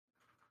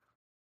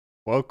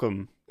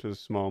Welcome to the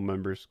Small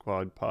Member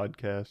Squad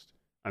podcast.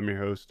 I'm your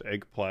host,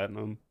 Egg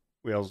Platinum.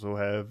 We also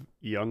have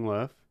Young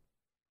Left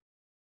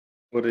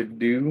What it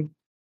do?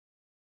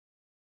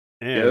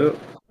 and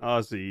Yep.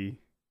 Ozzy.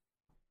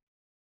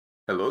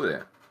 Hello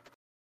there.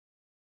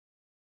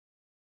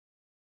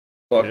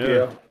 Fuck Yeah,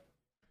 yeah.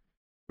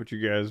 what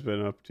you guys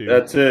been up to?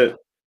 That's it.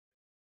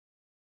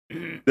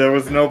 There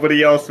was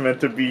nobody else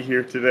meant to be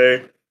here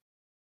today.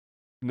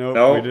 Nope,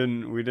 we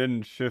No.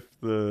 didn't shift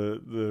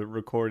the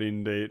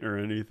recording date or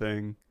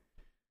anything.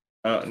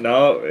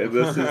 No,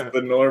 this is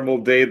the normal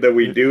day that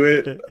we do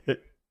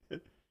it.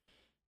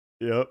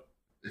 Yep.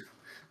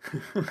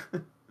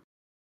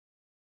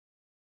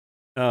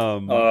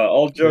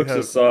 All We jokes have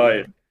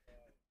aside,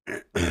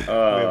 we have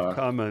uh,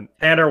 comment.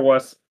 Tanner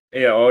was,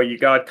 yeah, oh, you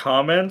got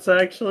comments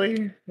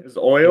actually? Is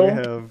We Oil,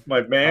 have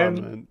my man?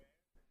 comment.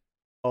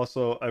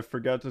 Also, I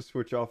forgot to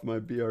switch off my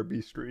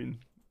BRB screen.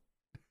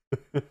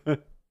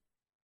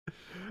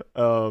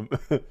 um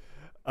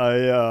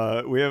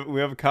we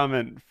have a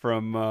comment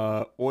from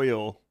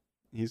Oil.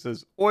 He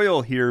says,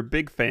 Oil here,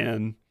 big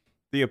fan.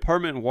 The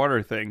apartment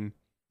water thing.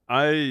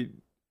 I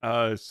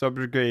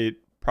subjugate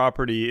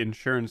property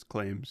insurance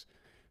claims.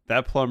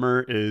 That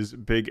plumber is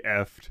big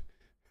effed.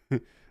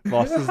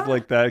 Losses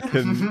like that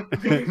can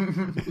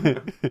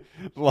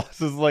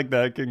losses like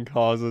that can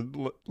cause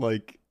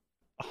like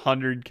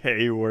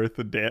 100K worth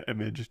of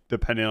damage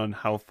depending on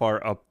how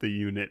far up the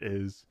unit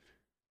is.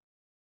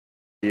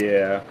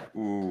 Yeah.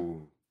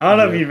 Ooh. I don't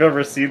know if Yeah. you've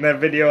ever seen that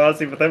video,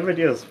 Ozzy, but that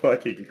video is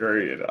fucking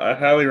great. I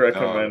highly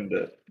recommend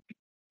it.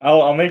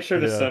 I'll make sure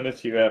to Yeah. send it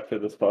to you after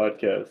this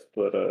podcast.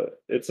 But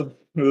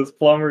this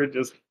plumber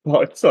just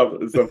fucks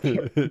up his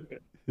apartment.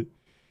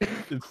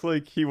 It's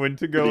like he went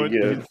to go Pretty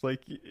and good. he's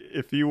like,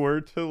 if you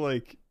were to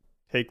like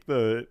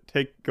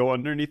go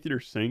underneath your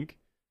sink,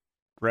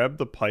 grab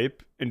the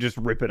pipe and just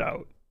rip it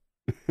out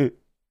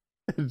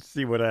and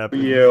see what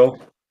happens. Yeah.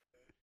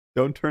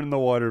 Don't turn the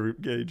water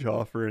gauge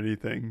off or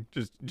anything.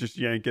 Just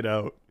yank it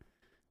out.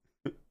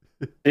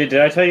 Hey,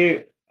 did I tell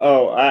you?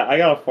 Oh, I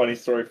got a funny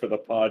story for the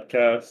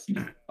podcast.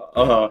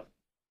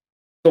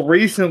 So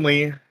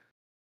recently,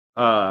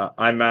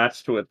 I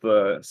matched with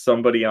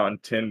somebody on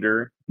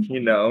Tinder.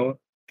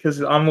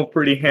 Because I'm a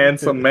pretty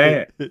handsome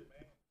man.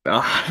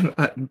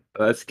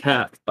 That's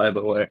cat, by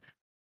the way.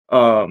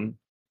 Um,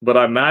 but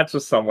I matched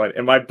with someone,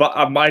 and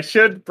I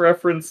should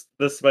reference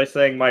this by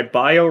saying my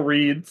bio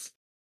reads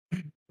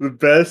the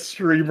best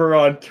streamer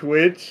on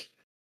Twitch,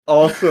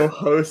 also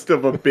host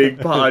of a big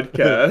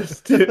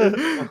podcast.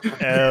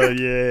 Hell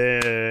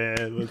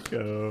yeah, let's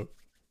go.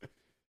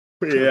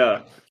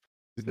 Yeah.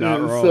 He's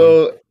not wrong.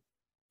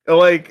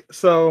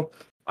 So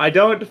I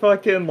don't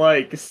fucking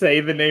say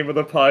the name of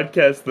the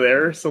podcast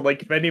there. So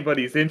if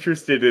anybody's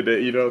interested in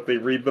it, if they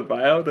read the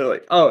bio, they're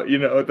like, oh,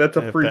 that's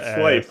I a have free to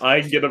swipe. ask.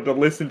 I can get them to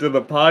listen to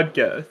the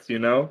podcast.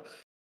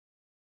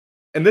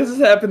 And this has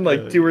happened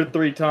Hell two or yeah.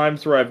 three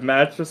times where I've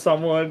matched with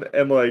someone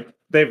and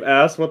they've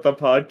asked what the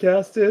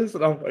podcast is,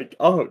 and I'm like,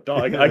 oh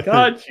dog, I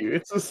got you.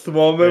 It's a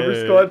small member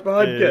Hey, squad hey,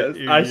 podcast.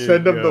 here I you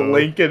send them the go.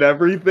 link and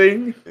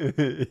everything.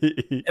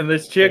 And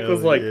this chick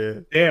was Hell like, yeah.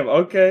 damn,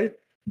 okay.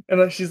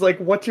 And then she's like,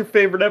 what's your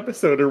favorite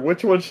episode, or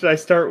which one should I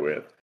start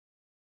with?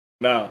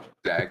 No.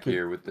 Zach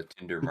here with the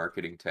Tinder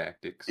marketing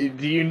tactics.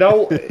 Do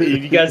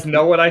you guys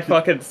know what I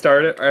fucking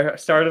started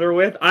her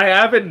with?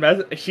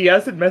 She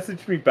hasn't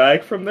messaged me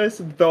back from this,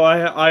 though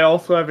I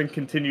also haven't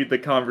continued the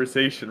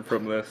conversation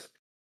from this.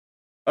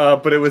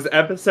 But it was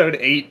episode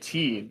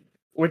 18,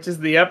 which is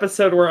the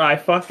episode where I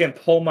fucking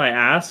pull my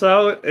ass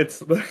out.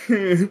 It's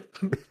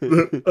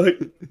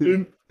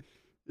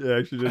You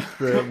actually just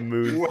straight up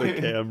moves the Wait.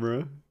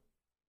 camera.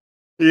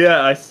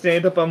 yeah, I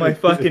stand up on my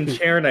fucking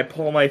chair and I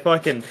pull my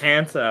fucking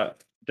pants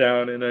out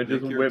down and I I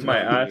just think you were whip my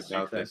telling me ass.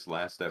 about this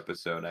last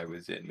episode I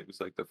was in. It was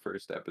like the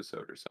first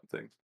episode or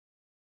something.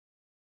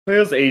 It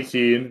was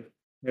 18.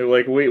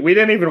 We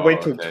didn't even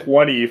wait till Okay.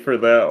 20 for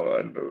that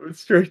one. It was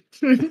straight.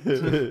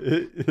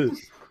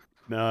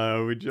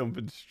 Nah, we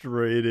jumping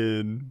straight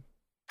in.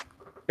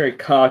 Straight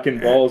cock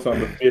and balls on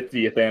the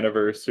 50th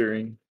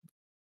anniversary.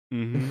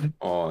 Mm-hmm.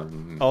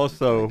 On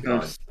Also,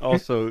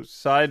 God.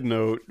 side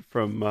note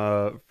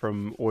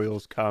from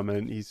Oil's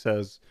comment, he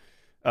says,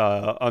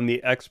 on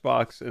the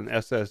Xbox and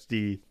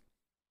SSD,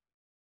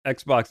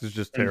 Xbox is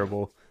just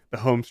terrible. The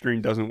home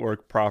screen doesn't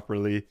work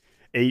properly.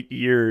 8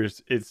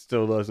 years, it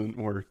still doesn't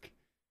work.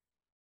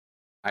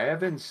 I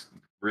haven't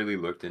really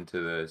looked into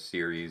the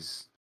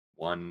series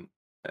one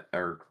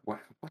or what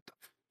the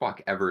fuck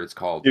ever it's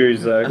called.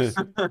 Series X.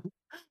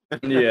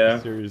 Yeah.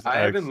 Series I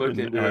X haven't looked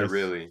and into it S.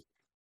 really.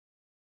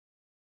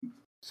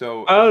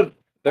 So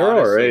They're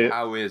honestly, alright.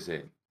 how is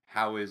it?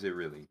 How is it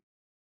really?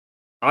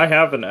 I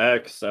have an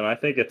X, and I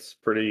think it's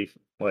pretty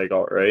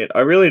alright. I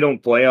really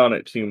don't play on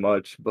it too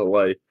much,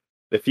 but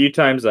the few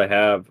times I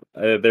have,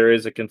 there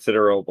is a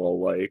considerable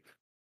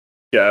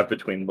gap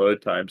between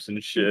load times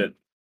and shit.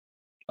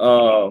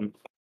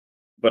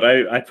 But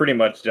I pretty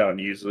much don't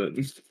use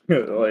it.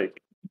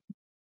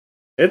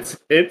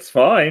 It's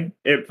fine.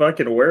 It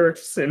fucking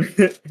works, and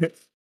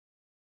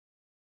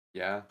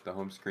Yeah, the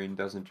home screen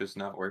doesn't just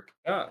not work.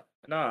 No,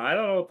 I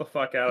don't know what the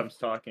fuck Adam's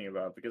talking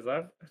about because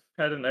I've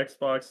had an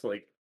Xbox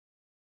like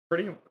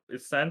pretty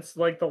since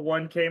like the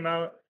one came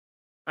out,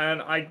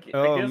 and I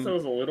guess it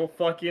was a little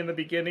fucky in the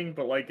beginning,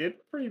 but like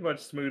it pretty much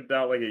smoothed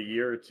out like a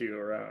year or two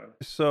around.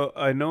 So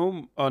I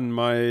know on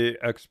my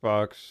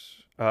Xbox,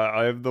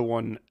 I have the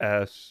One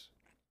S,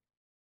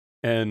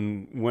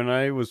 and when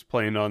I was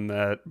playing on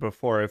that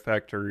before I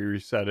factory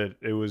reset it,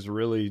 it was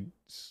really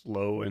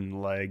slow and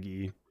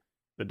laggy,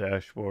 the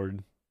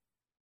dashboard.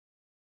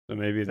 So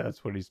maybe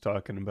that's what he's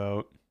talking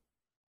about.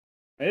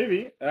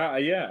 Maybe,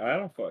 yeah, I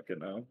don't fucking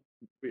know.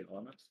 To be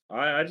honest,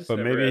 I just But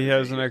never maybe had he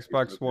has an any issues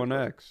Xbox with One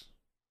it. X.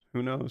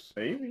 Who knows?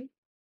 Maybe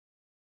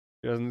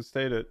He doesn't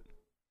state it.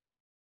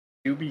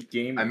 QB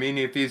game. I mean,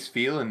 if he's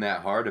feeling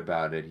that hard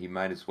about it, he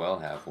might as well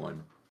have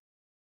one.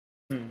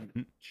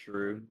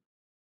 True.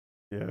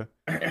 Yeah.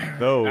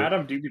 Though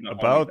Adam do be the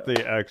about homie,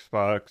 the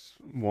Xbox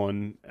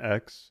One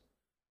X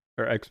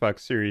or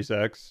Xbox Series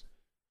X,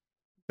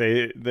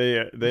 they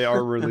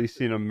are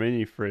releasing a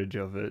mini fridge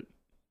of it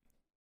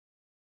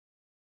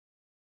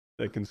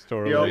that can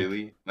store Yep. like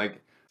Really?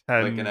 Like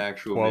 10, an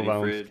actual 12 mini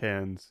ounce fridge?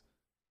 cans.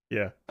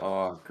 Yeah.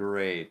 Oh,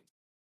 great.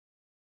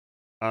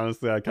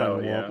 Honestly, I kind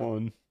of yeah.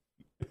 want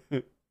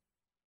one.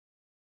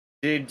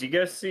 Did you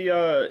guys see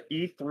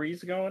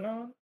E3's going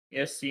on? You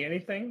guys see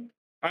anything?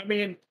 I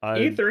mean, I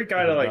E3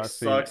 kind have of like not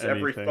seen sucks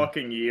every anything.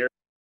 fucking year.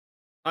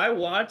 I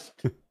watched.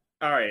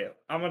 All right,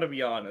 I'm gonna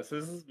be honest.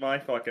 This is my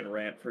fucking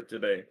rant for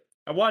today.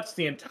 I watched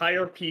the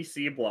entire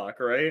PC block,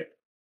 right?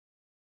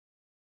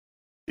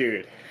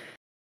 Dude,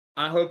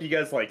 I hope you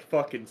guys like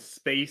fucking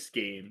space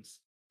games.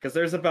 Because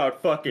there's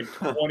about fucking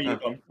 20 of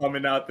them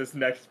coming out this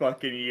next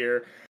fucking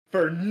year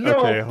for no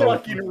Okay,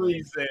 fucking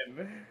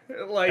reason.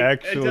 Like,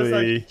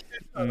 Actually,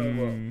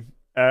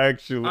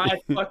 actually, I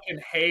fucking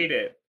hate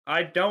it.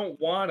 I don't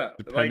wanna.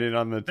 depending Like,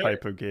 on the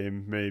type of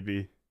game,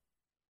 maybe.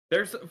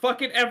 there's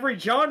fucking every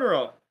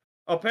genre.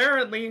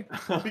 Apparently,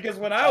 because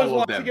when I was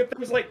All of watching them.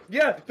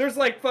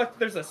 it,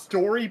 there's a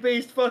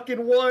story-based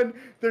fucking one.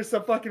 There's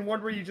some fucking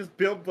one where you just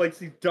build like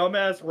these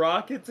dumbass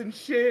rockets and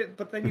shit,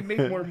 but then you make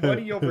more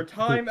money over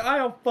time. I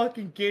don't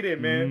fucking get it,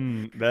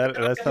 man. That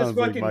I just sounds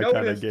like fucking my kind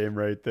of noticed game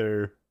right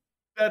there.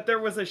 that there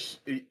was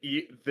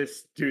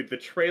the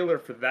trailer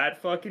for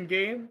that fucking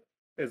game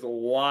is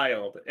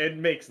wild. It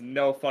makes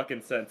no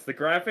fucking sense. The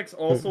graphics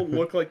also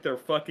look like they're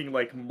fucking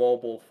like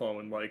mobile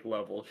phone like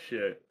level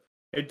shit.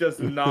 It does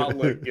not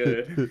look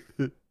good.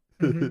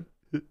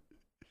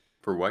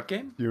 For what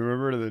game? Do you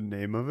remember the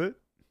name of it?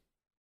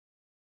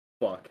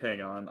 Fuck,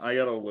 hang on. I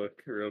gotta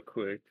look real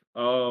quick.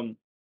 What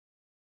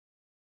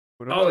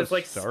about It's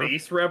like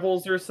Space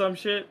Rebels or some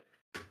shit.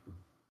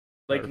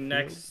 Like Starfield?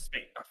 next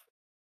space.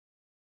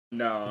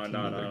 No, That's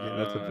no, another game.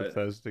 That's a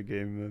Bethesda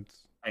game.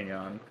 That's hang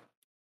on.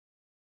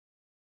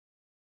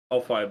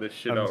 I'll find this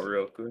shit out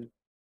real quick.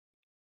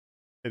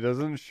 It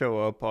doesn't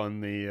show up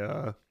on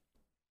the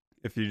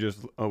if you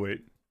just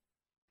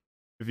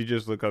if you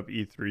just look up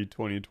E3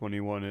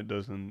 2021, it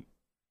doesn't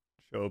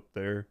show up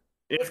there.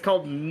 It's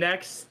called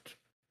Next.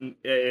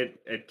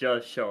 It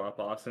does show up,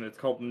 Austin. It's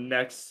called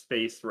Next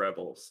Space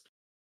Rebels,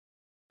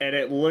 and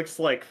it looks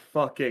like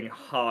fucking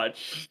hot.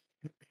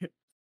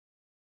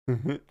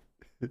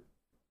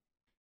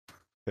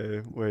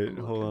 Okay, wait,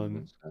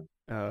 hold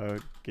on.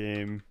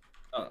 Game.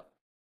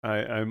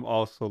 I'm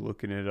also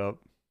looking it up.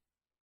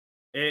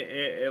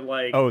 It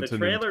like oh, the it's a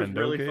trailer's Nintendo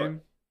really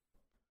game.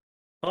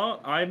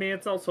 I mean,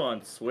 it's also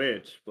on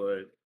Switch,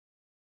 but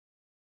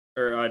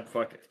or I'd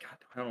fucking God,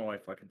 I don't know why I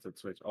fucking said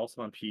Switch.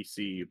 Also on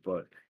PC,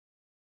 but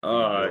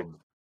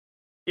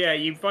yeah,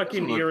 you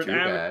fucking Doesn't look too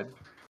bad.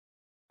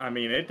 I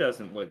mean, it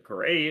doesn't look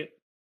great.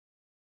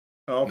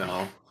 Oh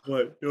no,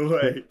 what?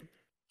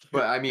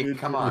 But I mean,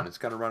 come on, it's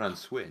gotta run on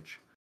Switch.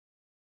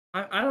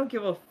 I don't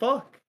give a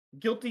fuck.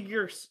 Guilty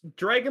Gear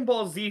Dragon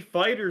Ball Z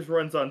Fighters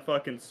runs on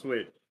fucking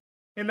Switch,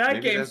 and that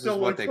Maybe game still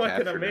looks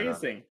fucking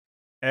amazing.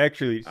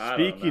 Actually,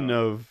 speaking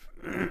of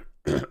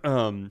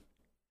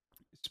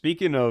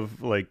speaking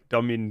of like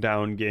dumbing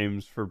down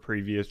games for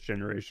previous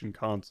generation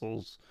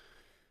consoles,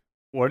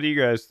 what do you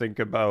guys think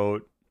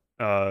about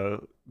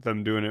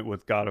them doing it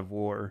with God of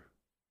War?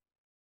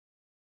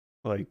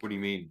 Like, what do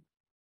you mean?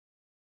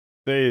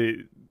 They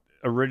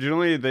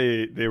originally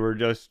they were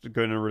just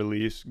going to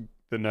release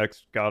the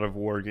next God of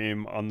War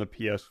game on the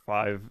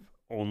PS5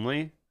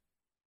 only,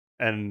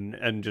 and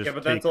just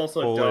but take that's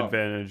also full dumb.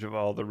 advantage of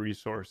all the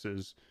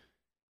resources.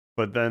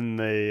 But then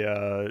they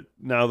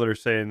now they're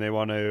saying they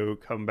want to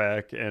come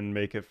back and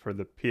make it for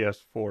the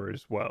PS4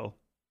 as well.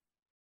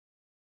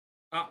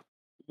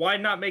 Why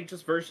not make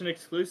just version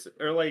exclusive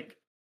or like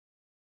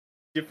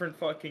different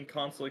fucking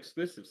console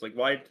exclusives? Like,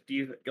 why do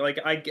you like?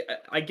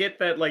 I get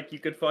that like you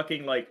could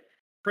fucking like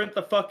print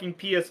the fucking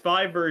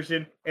PS5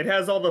 version. It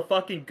has all the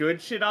fucking good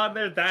shit on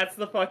there. That's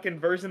the fucking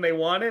version they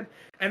wanted,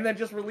 and then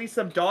just release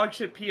some dog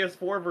shit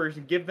PS4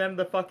 version. Give them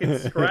the fucking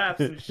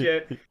scraps and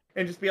shit.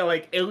 And just be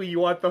like, "Oh,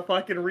 you want the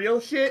fucking real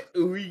shit?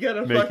 Ooh, you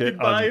gotta Make fucking it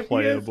buy a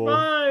unplayable.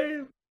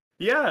 PS5."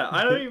 Yeah,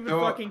 I don't even So-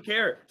 fucking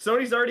care.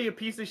 Sony's already a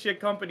piece of shit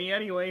company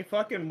anyway.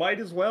 Fucking might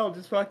as well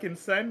just fucking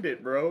send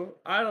it, bro.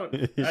 I don't. I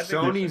think this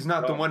Sony's shit's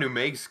not the dumb. one who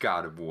makes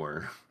God of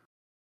War.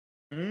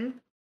 Hmm?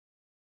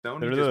 Sony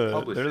They're just the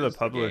publishes they're the game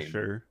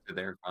publisher. to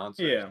their consoles.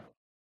 Yeah.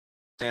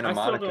 Santa I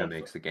still Monica don't-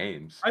 makes the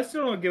games. I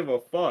still don't give a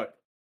fuck.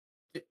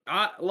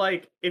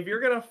 Like if you're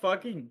gonna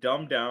fucking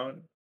dumb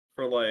down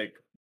for like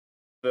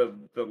the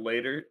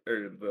later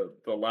or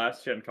the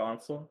last gen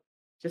console,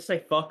 just say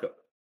fuck 'em.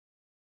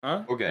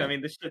 Huh? Okay. I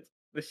mean, this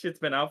shit's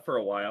been out for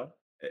a while.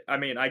 I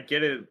mean, I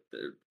get it.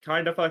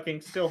 Kind of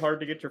fucking still hard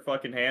to get your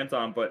fucking hands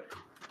on, but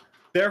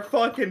they're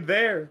fucking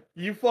there.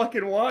 You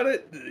fucking want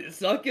it?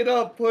 Suck it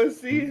up,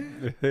 pussy.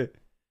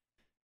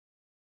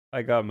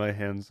 I got my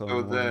hands on So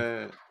one.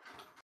 the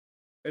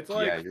It's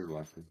like yeah, you're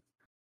lucky.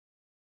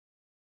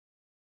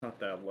 not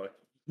that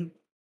lucky.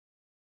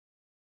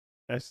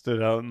 I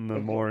stood out in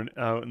the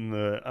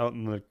out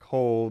in the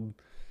cold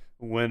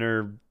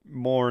winter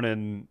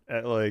morning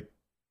at like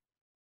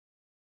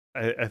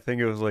I think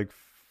it was like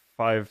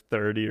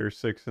 5:30 or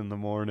 6 in the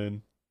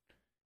morning,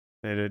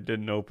 and it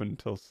didn't open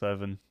until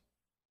 7.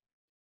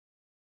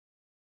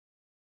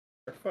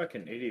 You're a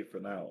fucking idiot for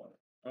that one.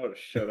 I would have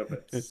shut up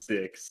at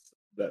 6.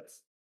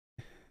 That's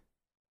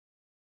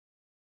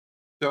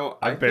So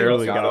I I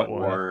barely think God got of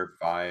one. War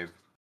 5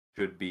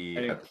 should be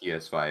Anyway. a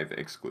PS5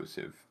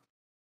 exclusive.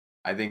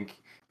 I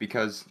think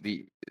because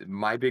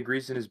my big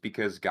reason is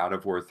because God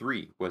of War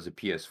 3 was a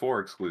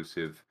PS4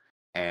 exclusive,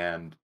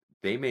 and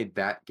they made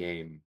that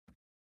game,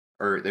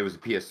 or it was a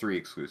PS3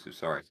 exclusive,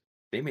 sorry.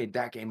 They made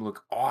that game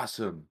look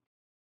awesome.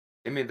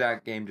 They made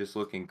that game just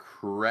look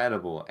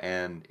incredible,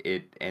 and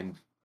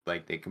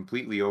like they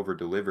completely over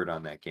delivered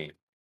on that game.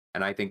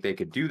 And I think they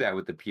could do that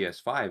with the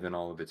PS5 and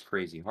all of its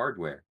crazy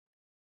hardware.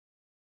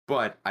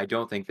 But I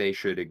don't think they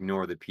should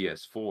ignore the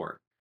PS4.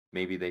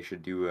 Maybe they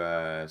should do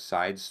a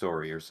side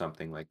story or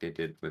something like they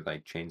did with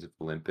like Chains of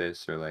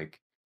Olympus or like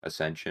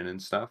Ascension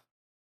and stuff.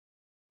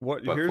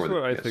 But Here's for the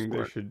what I think they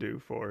PS4. should do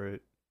for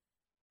it.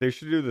 They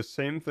should do the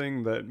same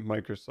thing that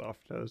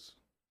Microsoft does.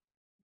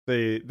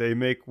 They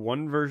make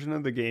one version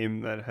of the game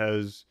that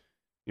has,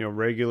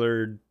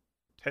 regular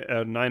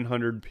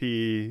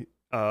 900p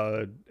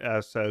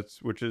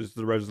assets, which is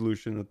the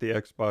resolution that the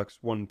Xbox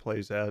One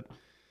plays at.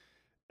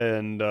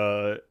 And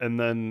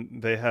then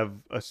they have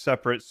a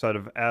separate set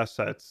of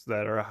assets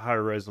that are high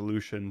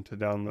resolution to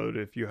download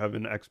if you have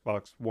an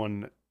Xbox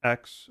One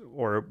X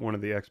or one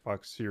of the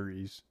Xbox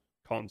Series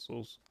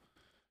consoles.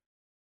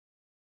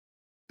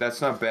 That's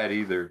not bad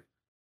either.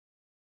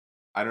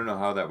 I don't know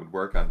how that would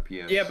work on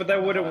PS. yeah, but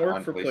that wouldn't work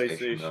on for though.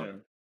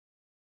 PlayStation.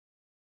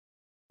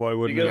 Why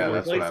wouldn't Because it Yeah, work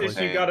with that's what I'm PlayStation, you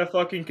saying. gotta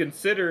fucking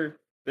consider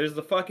there's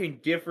the fucking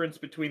difference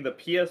between the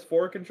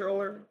PS4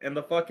 controller and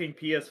the fucking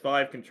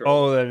PS5 controller.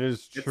 Oh, that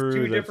is It's true.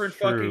 two That's different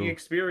fucking true.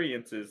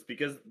 experiences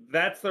because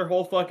that's their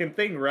whole fucking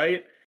thing,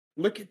 right?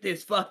 Look at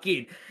this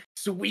fucking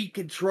sweet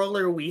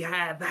controller we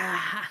have.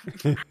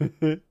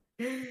 But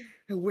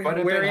if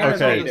We're it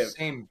has all the innovative.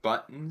 same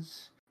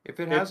buttons, if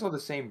it has all the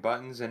same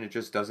buttons and it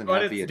just doesn't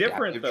But have the it's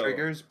different, adaptive though.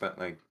 triggers, but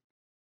like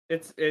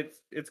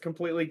It's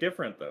completely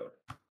different though.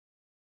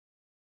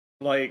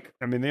 Like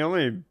I mean, the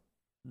only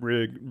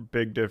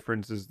big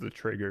difference is the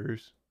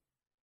triggers.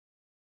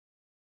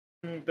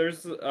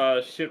 there's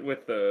shit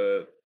with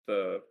the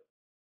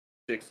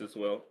sticks as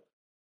well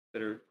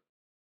that are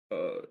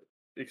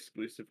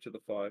exclusive to the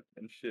 5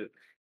 and shit.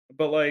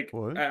 But like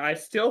What? I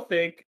still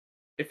think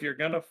if you're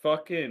gonna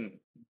fucking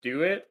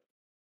do it,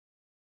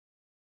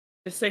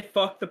 just say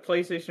fuck the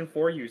PlayStation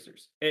 4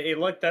 users.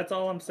 Look, that's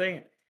all I'm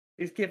saying.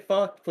 Just get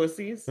fucked,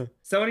 pussies.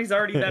 Sony's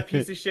already that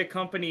piece of shit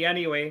company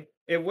anyway.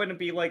 It wouldn't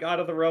be like out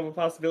of the realm of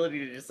possibility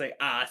to just say,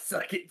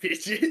 suck it,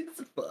 bitches.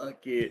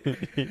 Fuck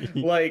it.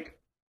 Like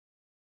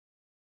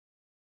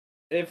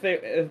if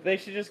they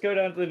should just go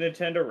down to the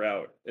Nintendo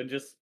route and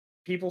just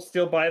people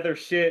still buy their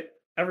shit.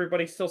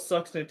 Everybody still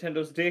sucks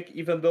Nintendo's dick,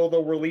 even though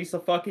they'll release a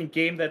fucking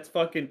game that's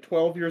fucking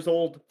 12 years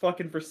old,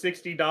 fucking for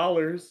 $60.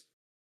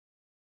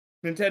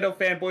 Nintendo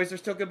fanboys are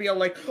still gonna be all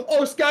like,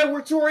 "Oh,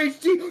 Skyward Sword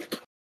HD."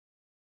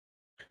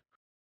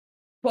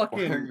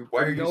 Fucking.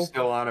 why are you no-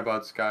 still on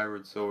about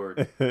Skyward Sword?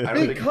 I don't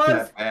think it's Because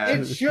that bad.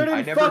 it shouldn't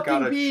I never got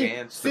fucking a be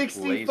chance to play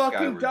 $60 fucking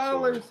Skyward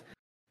dollars. Sword.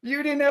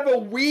 You didn't have a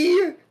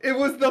Wii? It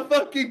was the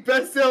fucking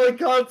best-selling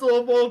console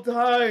of all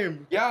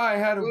time. Yeah, I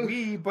had a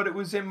Wii, but it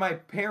was in my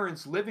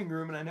parents' living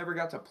room, and I never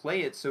got to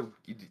play it. So,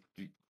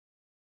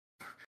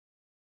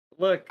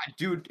 Look,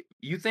 dude,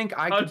 you think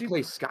I How'd could you-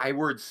 play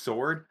Skyward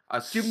Sword?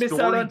 A did you miss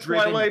out on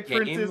story-driven Twilight game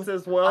Princess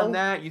as well? on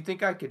that? You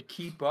think I could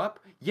keep up?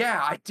 Yeah,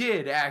 I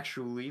did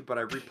actually, but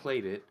I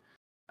replayed it.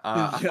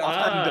 On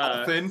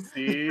nothing.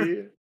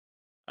 See?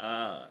 But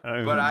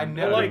I don't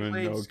never even know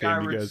played what game you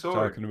Skyward guys Sword,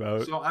 talking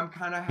about. so I'm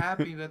kind of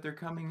happy that they're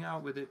coming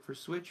out with it for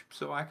Switch,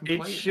 so I can It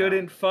play it.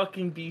 shouldn't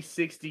fucking be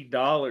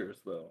 $60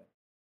 though.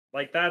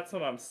 Like that's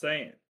what I'm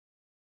saying.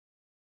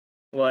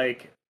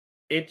 Like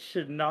it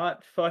should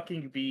not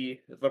fucking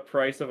be the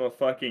price of a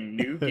fucking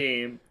new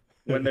game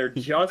when they're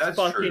just That's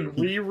fucking true.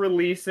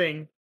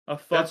 re-releasing a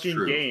That's fucking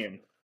true. game.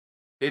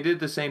 They did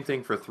the same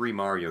thing for 3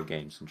 Mario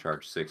games and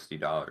charged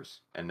 $60,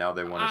 and now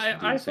they want us to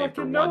do I the same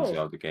for fucking one know.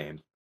 Zelda game.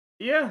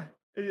 Yeah,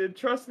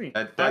 trust me.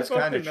 That's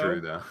kind of fucking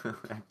true, know. though.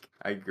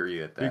 I agree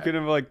with that. Speaking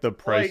of like the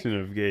pricing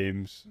of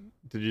games,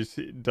 did you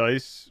see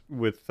DICE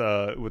with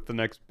the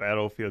next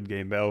Battlefield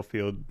game,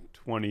 Battlefield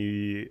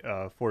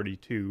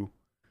 2042?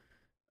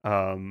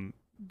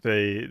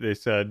 They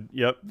said,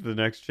 yep, the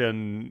next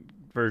gen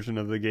version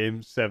of the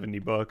game,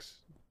 $70.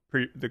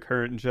 The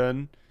current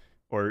gen,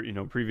 or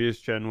previous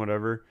gen,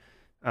 whatever,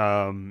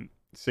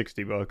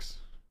 $60.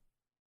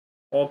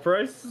 Well,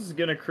 price is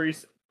gonna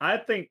increase. I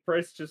think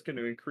price is just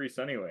gonna increase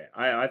anyway.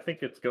 I think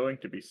it's going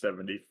to be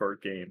 70 for a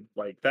game.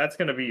 Like that's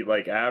gonna be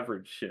like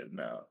average shit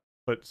now.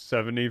 But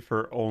 70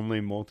 for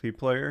only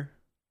multiplayer?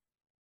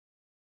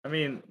 I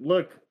mean,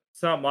 look,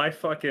 it's not my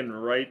fucking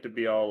right to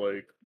be all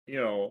like,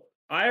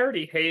 I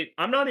already hate.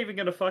 I'm not even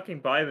gonna fucking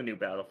buy the new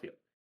Battlefield.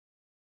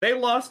 They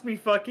lost me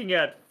fucking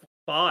at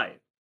 5.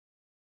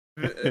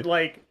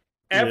 Like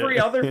every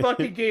other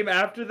fucking game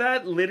after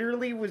that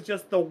literally was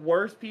just the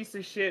worst piece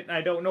of shit, and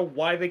I don't know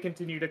why they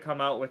continue to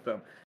come out with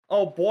them.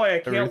 Oh boy, I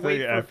can't Everything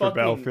wait for after fucking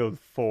Battlefield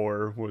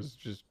 4 was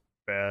just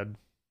bad.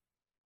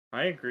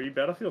 I agree.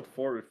 Battlefield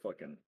 4 was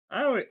fucking.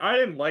 I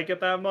didn't like it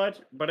that much,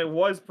 but it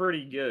was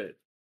pretty good.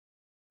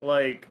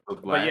 Like,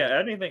 but yeah,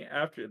 anything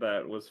after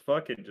that was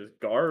fucking just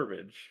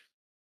garbage.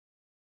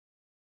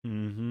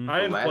 Mm-hmm. I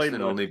The didn't last play and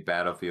much. only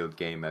Battlefield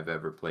game I've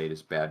ever played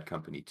is Bad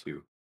Company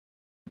 2.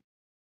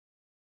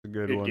 A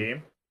good Good one.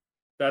 game.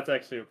 That's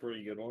actually a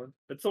pretty good one.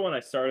 It's the one I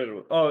started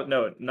with. Oh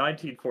no,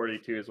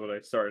 1942 is what I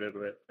started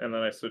with, and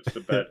then I switched to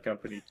Bad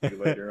Company 2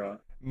 later on.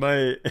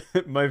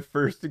 My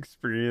first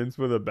experience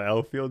with a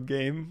Battlefield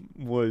game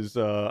was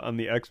on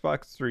the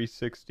Xbox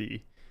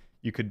 360.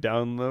 You could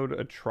download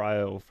a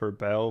trial for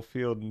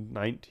Battlefield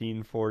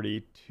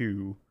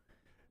 1942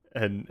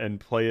 and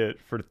play it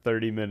for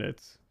 30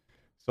 minutes.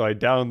 So I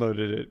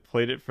downloaded it,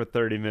 played it for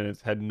 30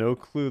 minutes, had no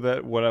clue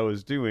that what I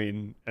was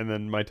doing, and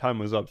then my time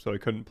was up, so I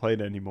couldn't play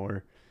it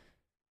anymore.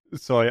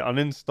 So I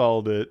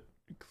uninstalled it,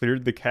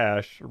 cleared the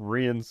cache,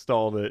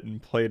 reinstalled it, and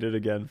played it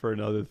again for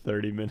another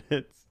 30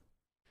 minutes.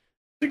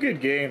 It's a good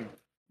game.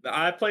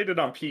 I played it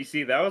on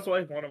PC. That was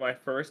like one of my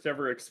first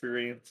ever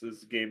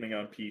experiences gaming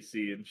on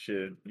PC and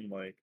shit. And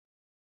like,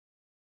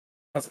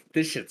 I was like,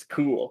 this shit's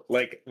cool.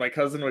 Like, my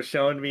cousin was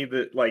showing me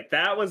that, like,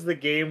 that was the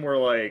game where,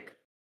 like,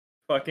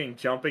 fucking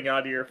jumping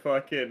out of your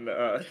fucking,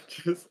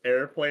 just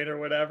airplane or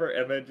whatever,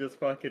 and then just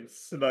fucking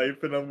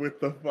sniping them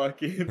with the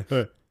fucking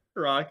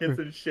rockets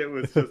and shit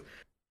was just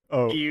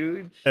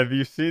huge. Have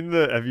you seen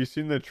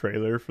the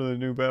trailer for the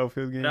new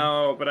Battlefield game?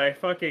 No, but I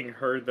fucking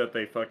heard that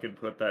they fucking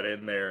put that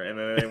in there, and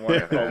then they want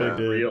to call it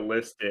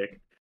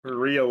realistic.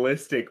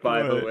 Realistic,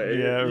 by the way.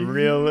 Yeah,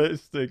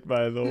 realistic,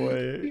 by the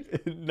way.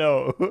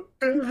 No.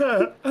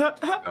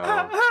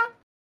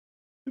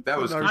 That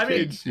was an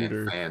arcade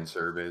shooter. Fan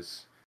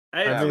service.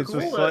 I mean, it's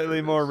cool a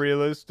slightly more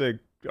realistic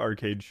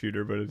arcade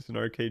shooter, but it's an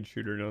arcade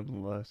shooter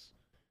nonetheless.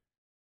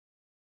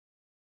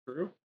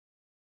 True.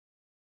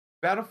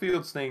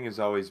 Battlefield's thing has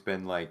always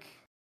been like,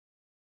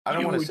 I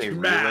don't want to say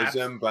maps,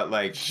 realism, but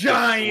like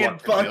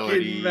giant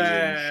fucking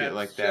maps, and shit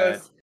like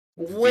that.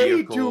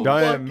 Way too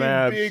giant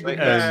fucking big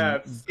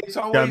maps. It's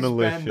always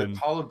demolition. been the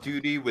Call of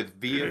Duty with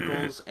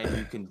vehicles, and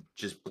you can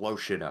just blow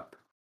shit up.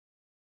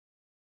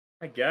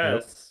 I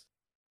guess.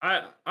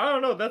 I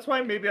don't know. That's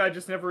why maybe I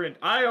just never.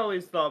 I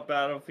always thought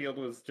Battlefield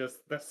was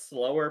just the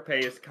slower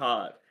paced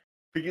COD,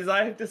 because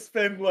I had to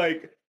spend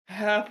like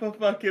half a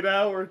fucking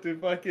hour to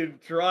fucking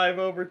drive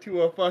over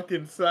to a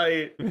fucking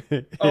site.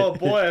 Oh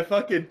boy, I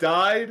fucking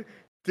died.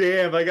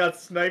 Damn, I got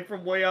sniped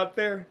from way out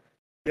there.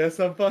 Guess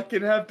I'm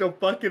fucking have to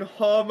fucking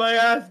haul my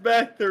ass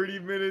back 30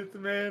 minutes,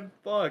 man.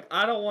 Fuck,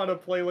 I don't want to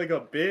play like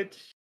a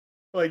bitch.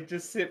 Like,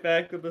 just sit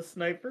back with a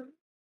sniper.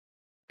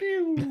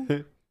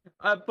 Pew.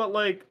 But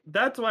like,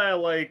 that's why I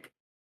like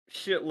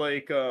shit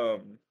like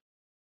The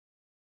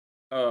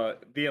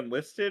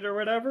Enlisted or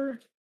whatever.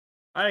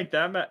 I think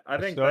that I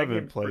think that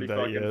game's pretty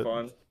fucking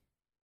fun.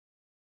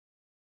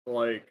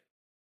 Like,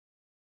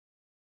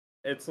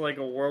 it's like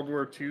a World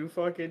War II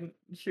fucking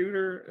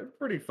shooter. It's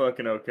pretty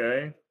fucking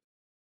okay.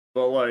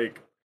 But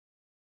like,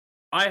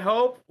 I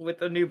hope with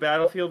the new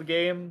Battlefield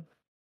game,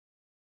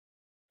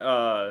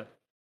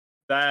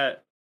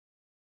 that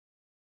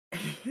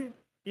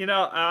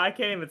I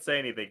can't even say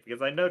anything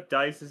because I know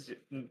DICE is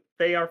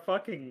they are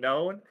fucking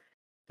known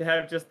to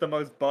have just the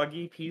most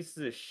buggy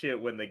pieces of shit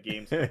when the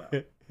games come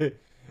out.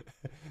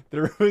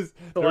 There was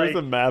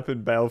a map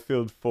in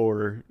Battlefield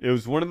 4. It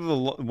was one of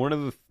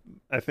the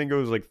I think it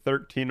was like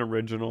 13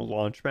 original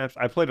launch maps.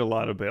 I played a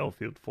lot of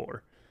Battlefield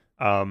 4.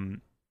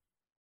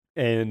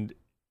 And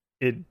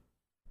it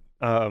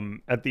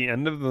at the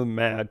end of the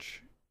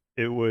match,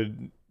 it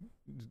would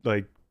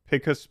like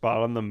pick a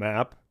spot on the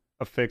map,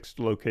 a fixed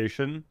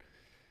location,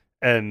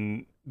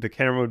 and the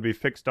camera would be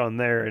fixed on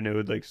there, and it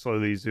would like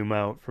slowly zoom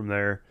out from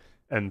there,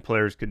 and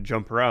players could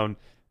jump around.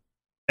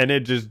 And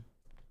it just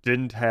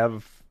didn't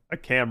have a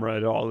camera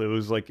at all. It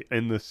was like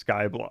in the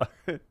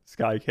skybox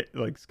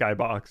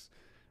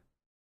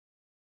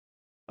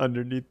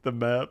underneath the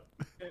map.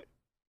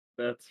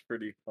 That's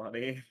pretty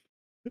funny.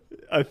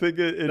 I think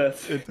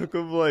That's it took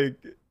them like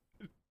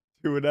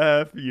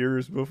 2.5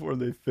 years before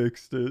they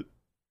fixed it.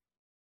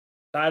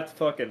 that's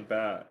fucking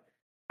bad.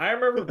 I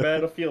remember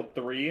Battlefield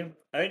 3.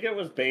 I think it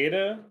was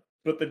beta,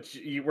 but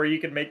where you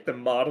could make the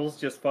models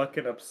just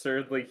fucking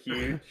absurdly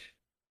huge.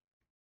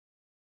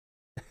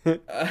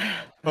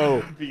 Oh,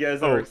 if you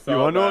guys ever oh, you saw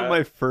want to know what my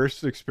that.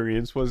 first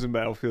experience was in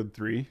Battlefield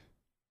 3?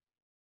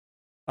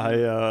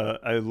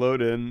 I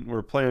load in,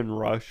 we're playing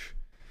Rush,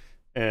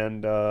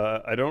 and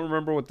I don't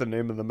remember what the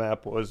name of the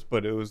map was,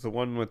 but it was the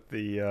one with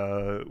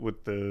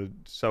the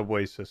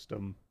subway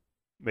system.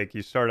 Like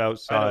you start I know which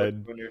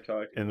outside one you're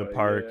talking in the about.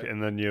 park Yeah.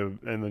 and then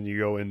you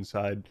go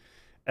inside.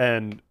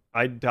 And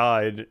I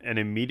died and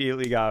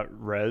immediately got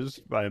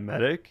rezzed by a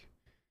medic,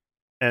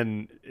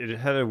 and it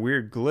had a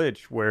weird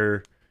glitch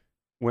where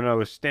when I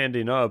was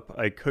standing up,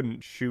 I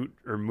couldn't shoot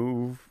or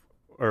move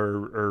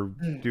or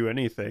do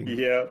anything.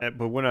 Yeah.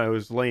 But when I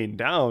was laying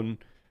down,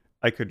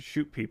 I could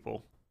shoot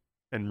people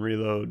and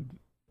reload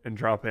and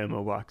drop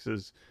ammo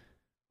boxes.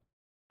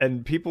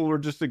 And people were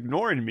just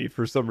ignoring me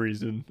for some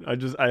reason.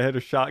 I had a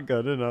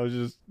shotgun and I was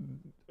just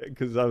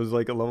because I was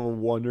like a level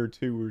 1 or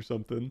 2 or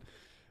something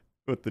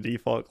with the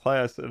default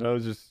class, and I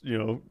was just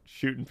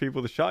shooting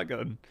people with a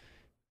shotgun,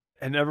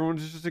 and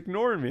everyone's just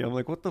ignoring me. I'm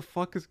like, what the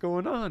fuck is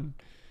going on?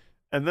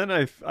 And then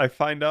I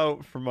find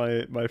out from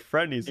my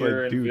friend, he's You're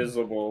like, dude,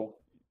 invisible.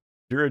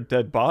 you're a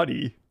dead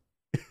body.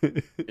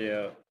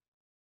 Yeah.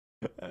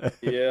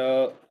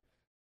 Yeah.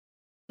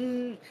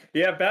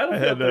 Yeah, I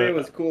Battlefield had 3 to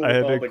was cool I with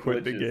had all to the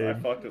quit the glitches. I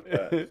game. fucked with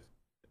that.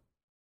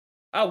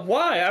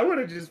 Why? I would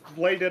have just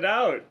played it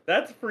out.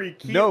 That's free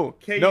No,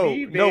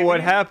 KD, no. What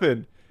baby.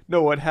 happened?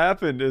 No, what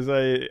happened is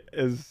I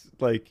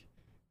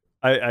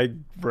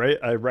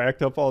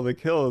racked up all the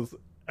kills,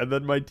 and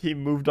then my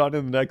team moved on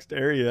to the next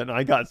area, and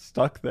I got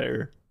stuck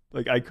there.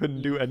 Like I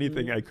couldn't do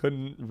anything. I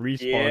couldn't respawn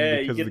Yeah, you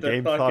because the get the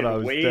game thought I fucking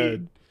was wait.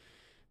 dead.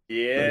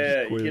 I just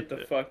Yeah, you get quit the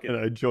and fucking.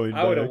 I joined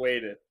I would have back.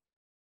 waited.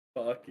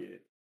 Fuck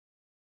it.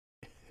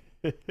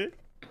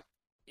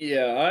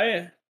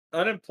 Yeah,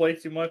 I didn't play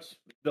too much.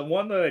 The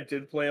one that I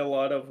did play a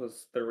lot of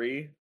was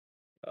 3.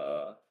 I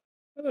thought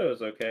it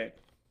was okay.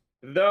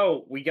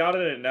 Though we got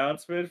an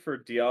announcement for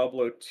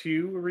Diablo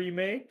 2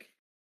 remake,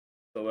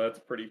 so that's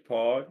pretty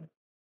pog.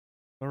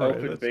 All right,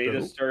 Open that's beta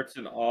dope. starts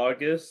in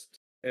August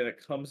and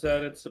it comes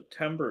out in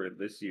September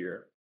this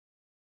year.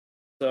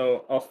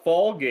 So a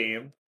fall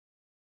game,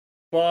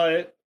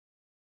 but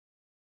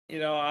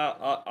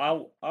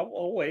I'll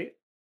wait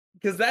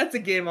because that's a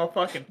game I'll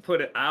fucking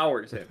put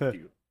hours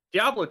into.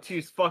 Diablo 2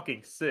 is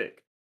fucking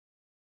sick.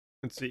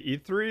 Let's see,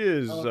 E3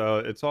 is Oh,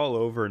 it's all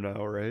over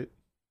now, right?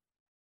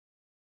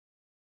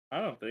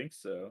 I don't think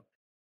so.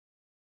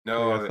 Like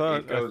No, it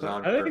I goes thought.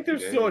 on I for a think few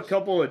there's still a days.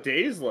 couple of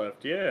days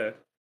left. Yeah,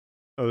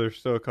 Oh, there's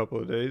still a couple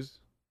of days.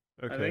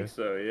 I think Okay.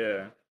 so.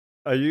 Yeah.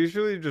 I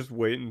usually just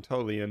wait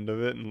until the end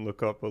of it and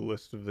look up a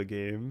list of the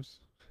games.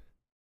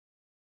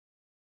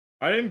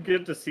 I didn't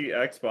get to see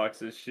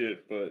Xbox's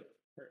shit, but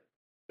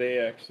they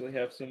actually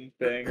have some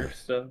banger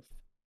stuff.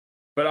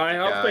 But I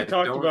hope Yeah, they I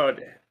talked don't. about.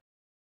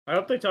 I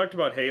hope they talked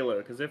about Halo,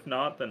 because if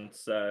not, then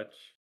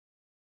such.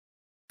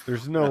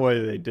 There's no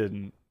way they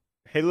didn't.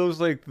 Halo's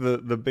like the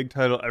big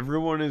title.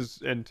 Everyone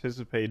is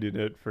anticipating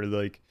it for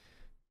like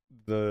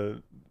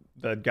the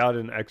that got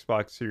an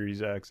Xbox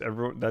Series X.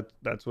 Everyone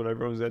that's what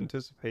everyone's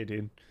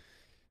anticipating.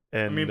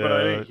 I mean, And but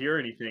I didn't hear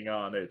anything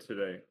on it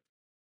today.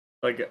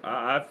 Like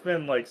I've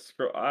been like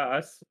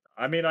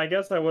I mean, I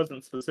guess I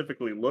wasn't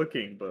specifically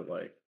looking, but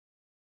like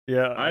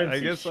yeah, I didn't I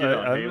see guess shit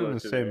on I'm in Halo the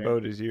same today.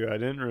 boat as you. I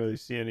didn't really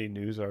see any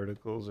news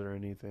articles or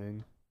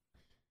anything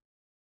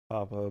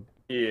pop up,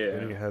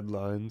 any Yeah,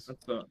 headlines.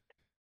 that's not.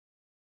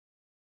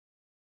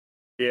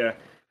 Yeah,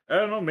 I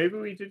don't know. Maybe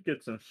we did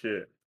get some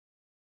shit.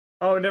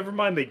 Oh, never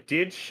mind. They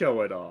did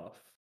show it off.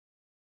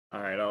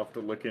 All right, I'll have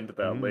to look into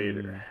that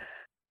later. Mm,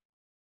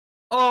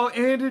 Oh,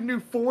 and a new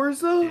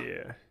Forza?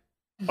 yeah.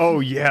 Oh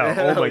yeah.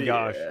 Oh Hell my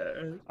gosh.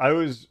 yeah. I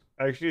was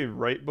actually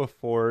right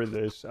before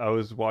this. I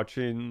was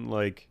watching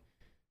like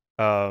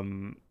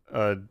um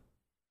uh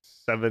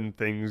 7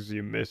 things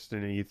you missed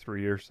in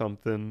E3 or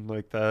something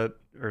like that,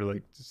 or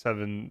like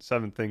seven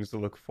things to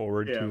look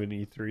forward Yeah. to in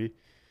E3,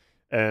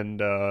 and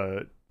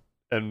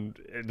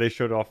they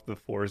showed off the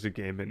Forza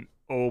game, and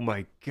oh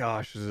my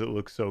gosh, does it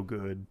look so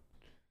good?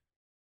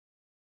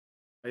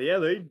 Yeah,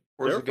 they're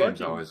Forza games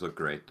fucking always look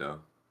great, though.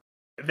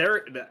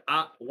 they're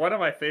one of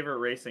my favorite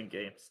racing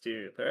games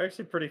too. They're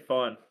actually pretty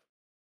fun.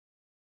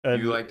 Do you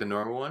And like the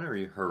normal one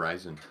or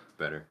Horizon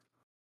better?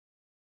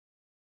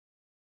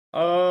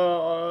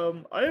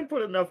 I didn't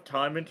put enough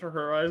time into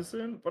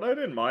Horizon, but I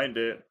didn't mind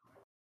it.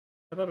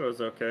 I thought it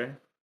was okay.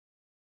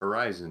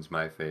 Horizon's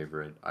my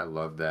favorite. I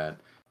love that.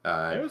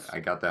 It was I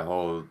got that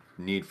whole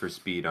Need for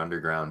Speed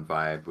Underground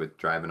vibe with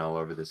driving all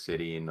over the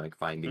city and like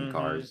finding mm-hmm.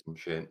 cars and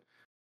shit.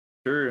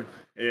 True.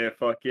 Yeah,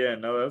 fuck yeah.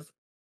 No, it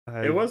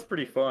I've was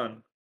pretty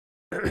fun.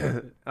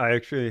 I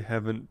actually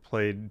haven't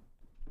played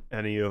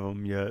any of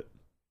them yet.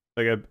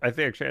 Like I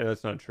think actually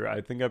that's not true.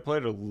 I think I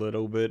played a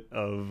little bit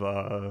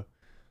of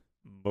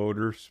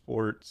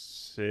Motorsport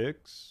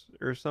 6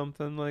 or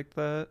something like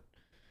that,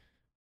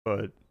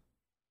 but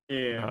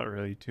Yeah, not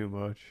really too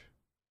much.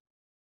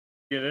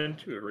 get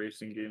into it.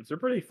 Racing games, they're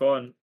pretty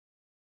fun.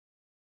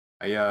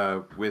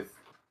 I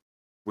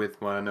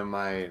with one of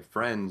my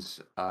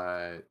friends,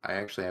 I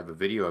actually have a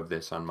video of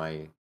this on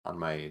my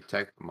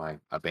my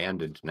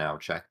abandoned now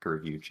Czech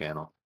review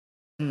channel.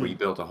 We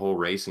built a whole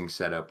racing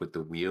setup with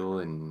the wheel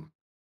and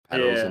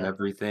pedals and Yeah.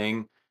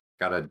 everything.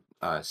 Got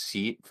a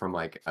seat from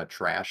like a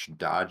trash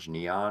Dodge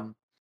Neon,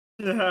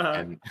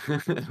 and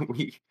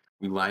we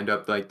lined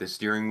up like the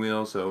steering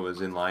wheel so it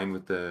was in line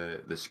with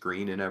the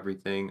screen and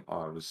everything.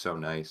 Oh, it was so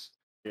nice.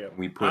 Yeah.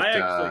 We I put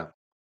actually.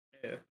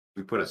 Yeah.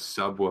 we put a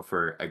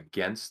subwoofer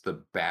against the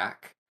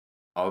back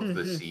of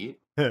the seat,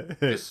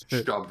 just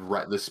shoved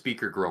right the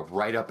speaker grill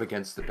right up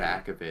against the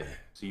back of it,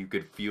 so you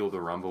could feel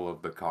the rumble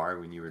of the car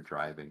when you were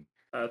driving.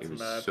 That's It was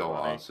mad so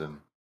funny.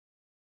 awesome.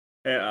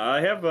 Yeah, I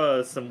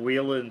have some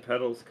wheel and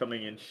pedals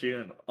coming in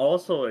soon.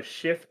 Also a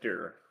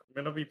shifter. I'm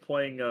gonna be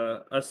playing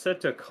a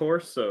Assetto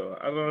Corso.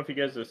 I don't know if you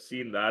guys have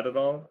seen that at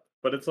all,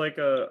 but it's like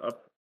a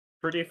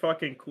pretty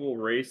fucking cool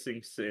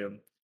racing sim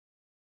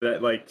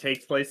that like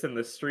takes place in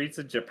the streets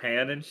of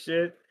Japan and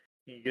shit.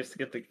 You just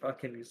get to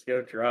fucking just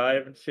go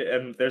drive and shit.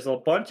 And there's a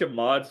bunch of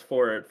mods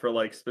for it for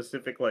like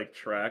specific like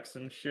tracks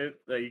and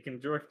shit that you can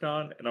drift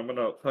on. And I'm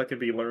gonna fucking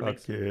be learning Fuck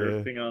some yeah.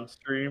 drifting on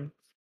stream.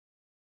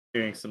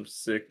 Doing some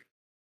sick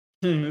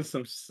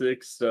some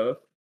sick stuff.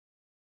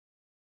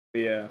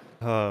 Yeah.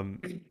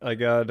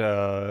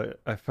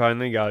 I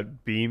finally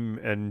got Beam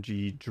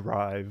NG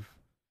Drive,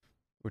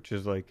 which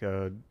is like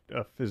a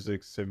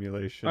physics I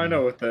simulation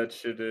know what that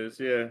shit is,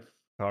 yeah.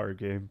 car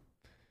game.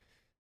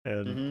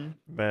 And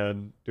Mm-hmm.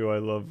 man, do I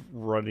love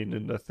running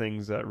into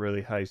things at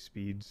really high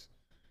speeds.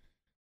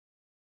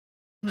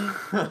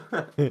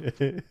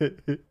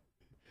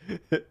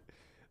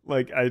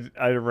 Like I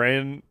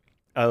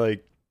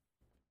like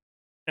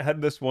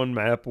had this one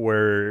map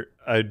where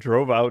I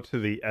drove out to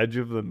the edge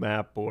of the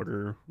map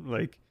border.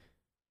 Like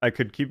I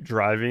could keep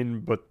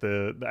driving, but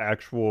the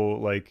actual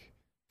like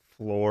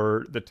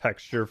floor, the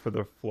texture for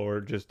the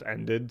floor just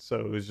ended, so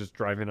it was just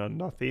driving on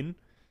nothing.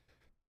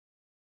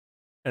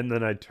 And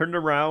then I turned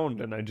around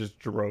and I just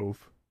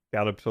drove.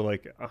 Got up to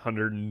like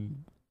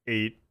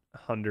 108,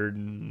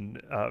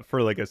 100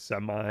 for like a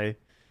semi.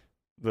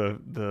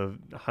 The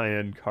high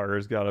end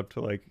cars got up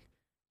to like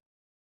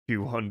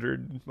few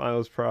hundred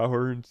miles per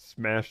hour and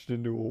smashed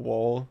into a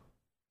wall.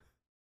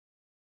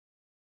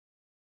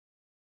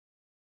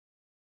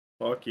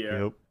 Fuck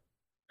yeah. Yep.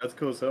 That's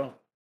cool as hell.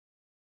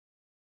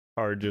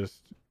 Car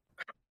just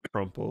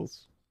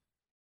crumples.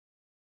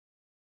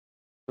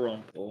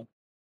 Crumple.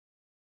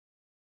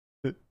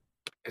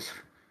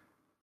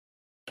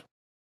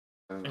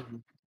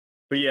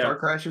 But yeah, Car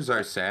crashes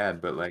are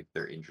sad, but like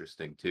they're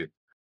interesting too.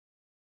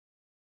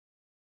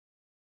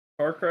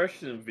 car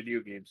crashes in video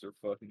games are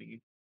fucking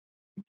neat.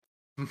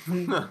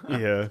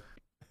 Yeah.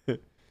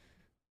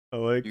 I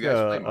like You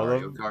guys play I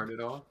Mario love Kart at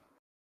all?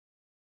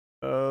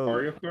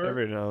 Mario Kart?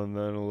 every now and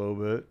then a little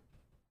bit.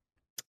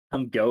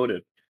 I'm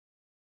goated.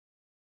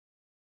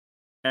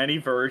 Any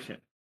version.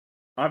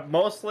 I'm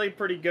mostly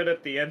pretty good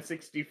at the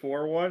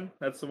N64 one.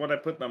 That's the one I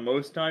put the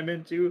most time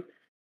into.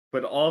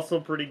 But also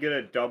pretty good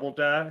at Double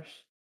Dash.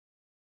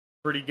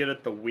 Pretty good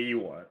at the Wii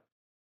one.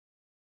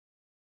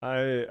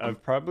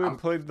 I've probably I'm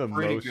played the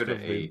pretty most good of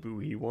at the 8.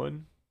 Wii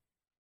one,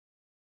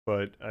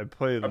 but I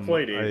played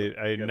 8.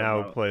 I Good now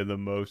amount. play the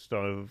most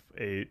of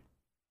 8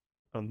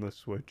 on the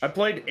Switch. I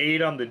played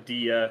 8 on the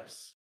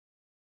DS.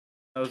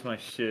 That was my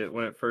shit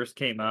when it first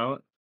came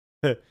out.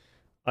 I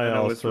And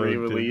it was also did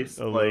re-released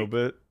a little like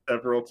bit.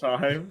 several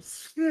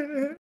times.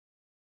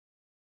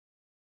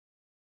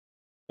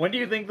 When do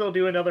you think they'll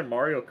do another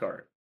Mario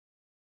Kart?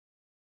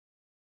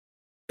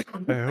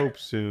 I hope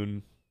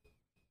soon.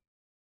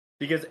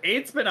 Because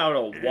 8's been out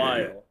a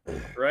while,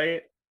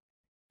 right?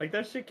 Like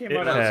that shit came It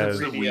out on has.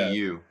 Since the 3DS. Wii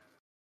U.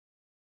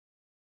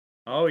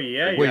 Oh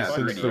yeah, Wait, you're yeah,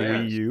 fucking since the right.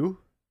 Wii U?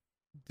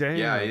 Damn.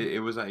 Yeah, it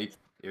was a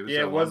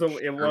Yeah, it was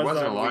launch, it or it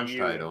wasn't a on launch Wii U.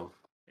 title.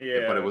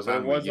 Yeah, but it was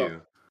on Wii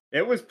U.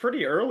 It was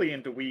pretty early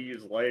into Wii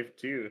U's life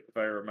too, if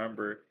I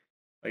remember.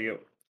 Like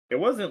it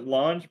wasn't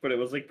launched, but it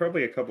was like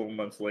probably a couple of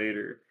months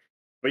later.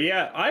 But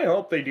yeah, I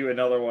hope they do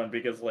another one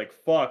because like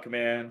fuck,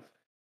 man.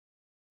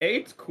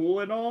 8's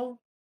cool and all.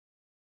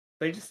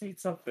 They just need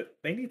something.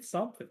 They need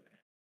something.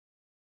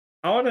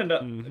 I want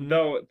to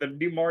know the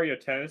new Mario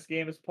Tennis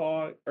game is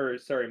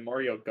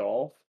Mario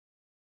Golf.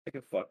 I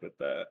can fuck with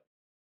that.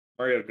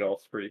 Mario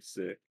Golf's pretty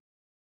sick.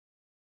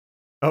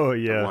 Oh I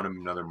yeah. want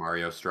another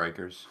Mario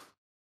Strikers.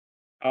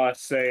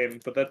 Same,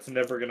 but that's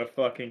never gonna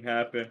fucking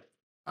happen.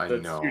 I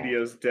That know.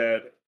 studio's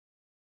dead.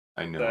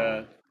 I know.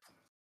 Sad.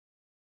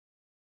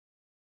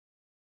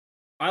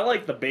 I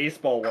like the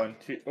baseball one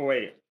too. Oh,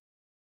 wait,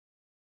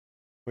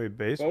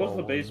 baseball. what was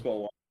the one?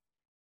 baseball one?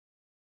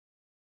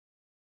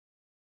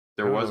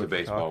 There I don't know was a what you're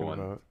baseball talking one.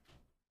 about.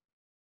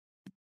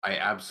 I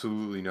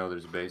absolutely know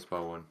there's a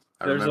baseball one.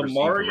 I There's a remember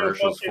seeing Mario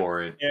commercials fucking-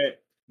 for it.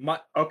 Yeah,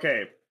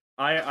 okay.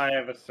 I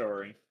have a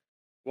story.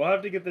 We'll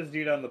have to get this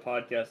dude on the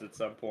podcast at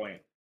some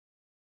point.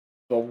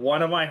 but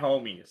one of my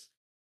homies,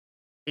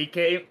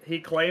 he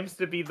claims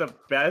to be the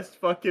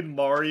best fucking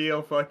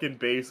Mario fucking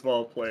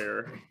baseball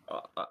player.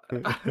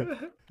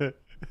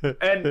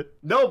 And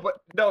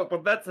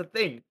but that's the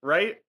thing,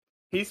 right?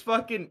 He's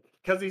fucking,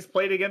 because he's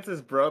played against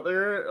his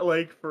brother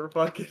like for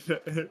fucking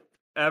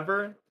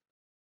ever,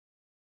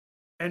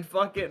 and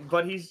fucking,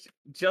 but he's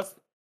just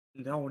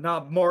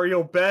not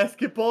Mario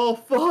basketball.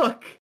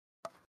 Fuck.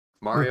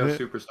 Mario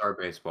Superstar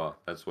Baseball.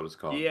 That's what it's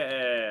called.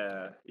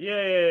 Yeah.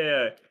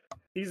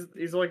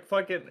 He's like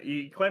fucking.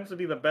 He claims to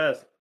be the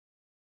best,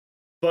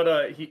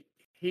 but he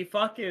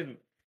fucking.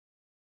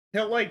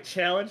 He'll like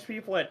challenge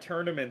people at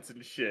tournaments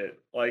and shit.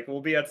 Like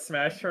we'll be at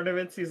Smash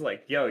tournaments. He's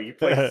like, "Yo, you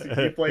play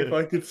fucking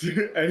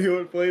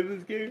anyone play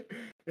this game?"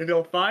 And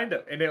he'll find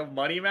him and he'll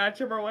money match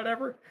him or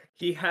whatever.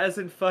 He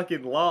hasn't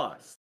fucking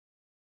lost.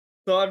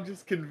 So I'm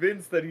just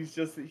convinced that he's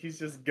just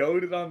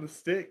goated on the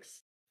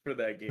sticks for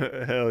that game.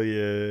 Hell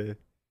yeah!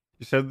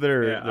 You said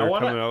they're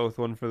coming out with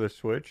one for the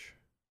Switch.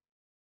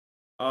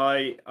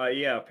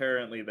 Yeah,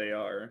 apparently they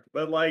are.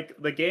 But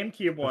like the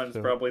GameCube one's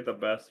probably the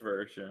best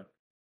version.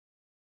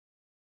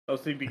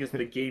 Mostly because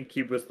the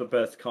GameCube was the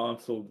best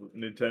console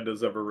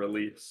Nintendo's ever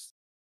released.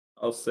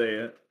 I'll say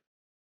it.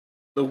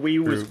 The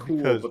Wii was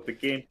cool, but the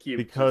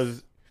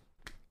GameCube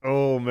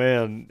oh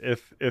man,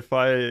 if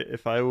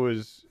I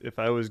was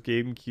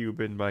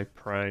GameCube in my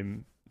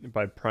prime,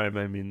 by prime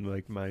I mean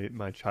like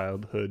my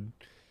childhood,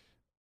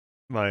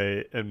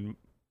 my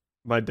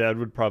dad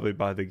would probably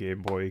buy the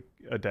Game Boy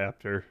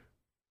adapter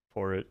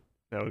for it.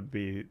 That would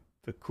be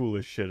the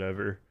coolest shit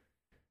ever.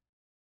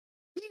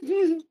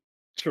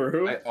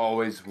 True. I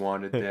always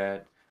wanted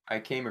that. I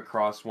came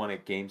across one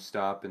at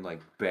GameStop and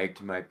like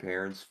begged my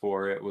parents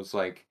for it. It was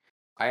like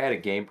I had a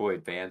Game Boy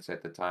Advance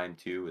at the time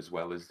too, as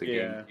well as the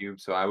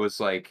GameCube. So I was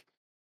like,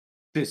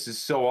 "This is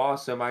so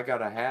awesome! I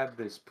gotta have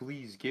this.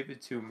 Please give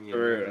it to me."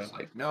 And they're just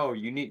like, "No,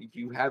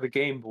 you have a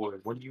Game Boy.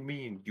 What do you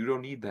mean? You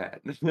don't need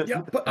that."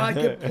 Yeah, but I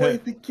can play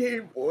the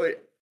Game Boy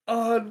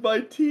on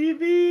my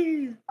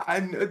TV.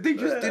 They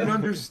just didn't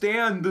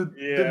understand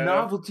the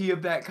novelty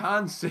of that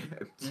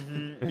concept.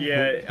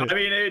 Yeah, I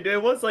mean,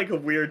 it was like a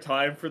weird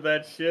time for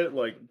that shit.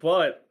 Like,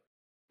 but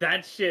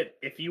that shit,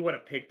 if you would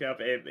have picked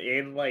up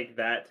in like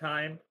that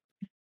time,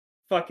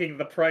 fucking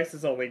the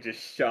prices only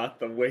just shot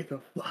the way the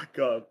fuck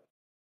up.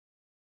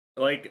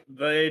 Like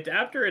the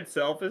adapter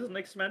itself isn't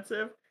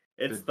expensive.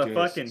 It's the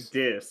fucking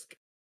disc.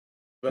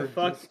 The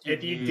fuck,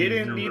 if you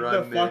didn't need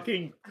the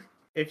fucking,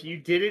 if you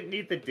didn't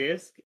need the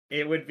disc,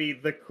 it would be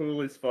the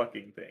coolest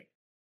fucking thing.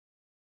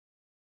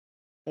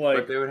 Like,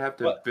 but they would have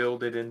to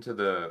build it into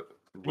the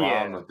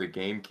ROM of the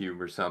GameCube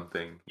or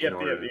something in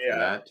order for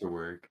that to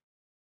work.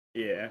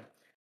 Yeah.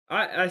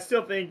 I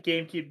still think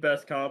GameCube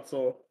best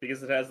console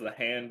because it has the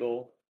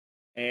handle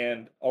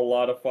and a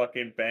lot of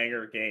fucking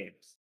banger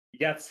games. You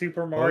got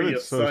Super Mario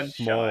Sunshine.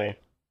 Small.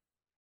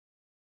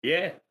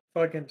 Yeah,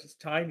 fucking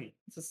just tiny.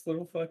 It's this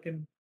little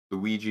fucking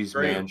Luigi's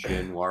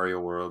Mansion,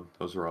 Wario World,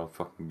 those are all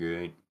fucking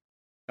good.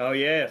 Oh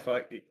yeah,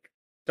 fuck.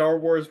 Star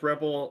Wars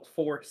Rebel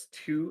Force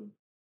 2.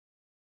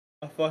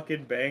 A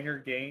fucking banger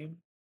game.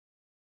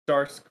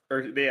 Star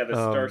Squadron.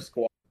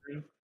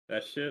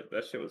 That shit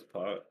was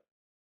pot.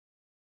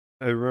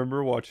 I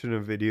remember watching a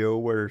video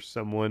where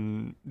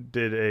someone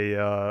did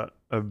a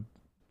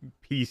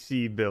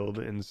PC build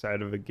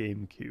inside of a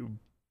GameCube.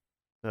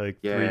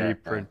 Like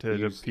 3D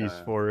printed a piece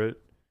for it.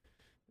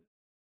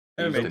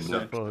 That makes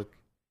sense.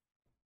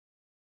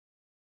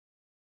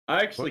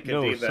 I actually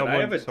could do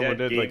that. Someone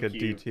did like a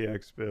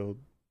DTX build.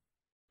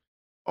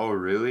 Oh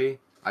really?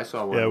 I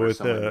saw one where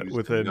someone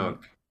used a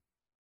NUC.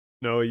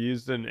 No, he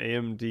used an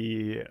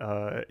AMD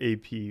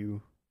APU.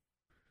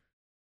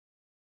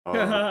 Oh,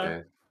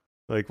 okay.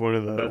 Like one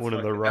of the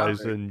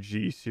Ryzen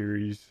G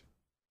series.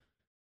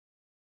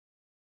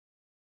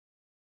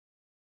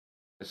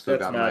 I still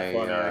got my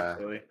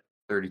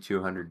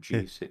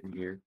 3200G sitting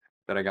here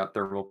that I got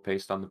thermal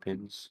paste on the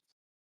pins.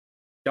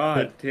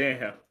 God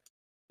damn.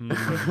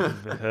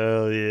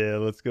 Hell yeah,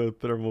 let's go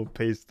thermal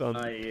paste on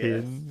the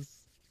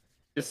pins.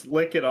 Just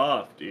lick it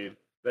off, dude.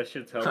 That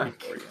shit's healthy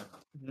for you.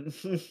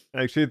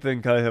 I actually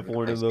think I have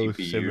one of those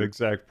same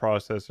exact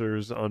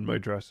processors on my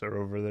dresser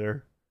over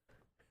there.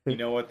 You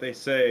know what they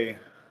say?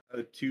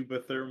 A tube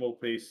of thermal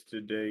paste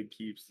today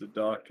keeps the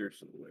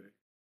doctors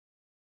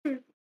away.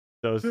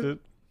 Does it?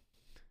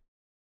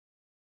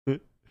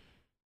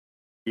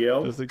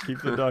 Yep. Does it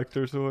keep the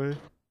doctors away?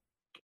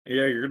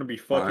 Yeah, you're gonna be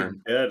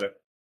fucking dead.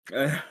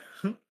 Yeah,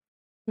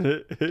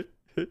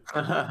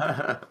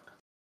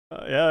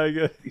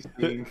 I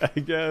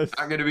guess.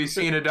 I'm gonna be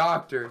seeing a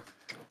doctor.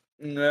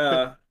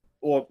 Nah.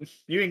 Well,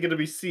 you ain't gonna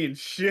be seeing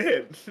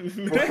shit.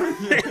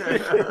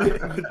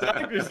 The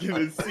doctor's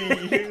gonna see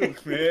you,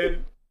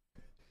 man.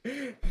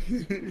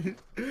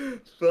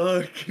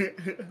 Fuck.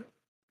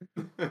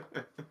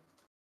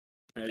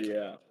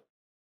 Yeah.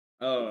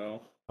 I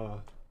don't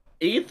know.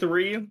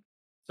 E3,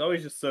 it's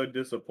always just so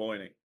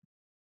disappointing.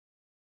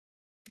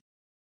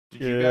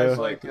 Did you guys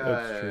like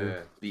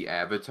the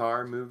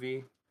Avatar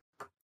movie?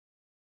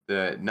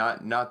 The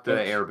not the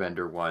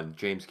Airbender one,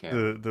 James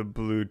Cameron. The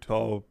blue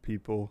tall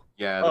people.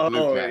 Yeah, the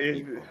blue cat it,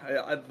 people.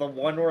 the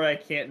one where I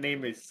can't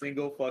name a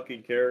single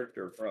fucking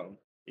character from.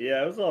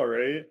 Yeah, it was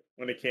alright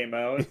when it came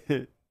out.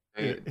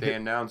 They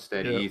announced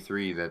at Yep.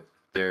 E3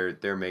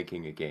 that they're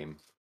making a game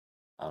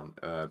on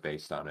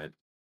based on it.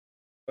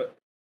 But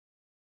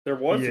there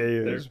was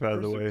is, by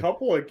the there's way. a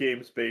couple of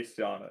games based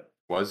on it.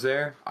 Was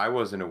there? I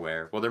wasn't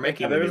aware. Well, they're Yeah,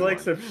 making a there was new like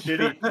one. some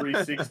shitty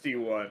 360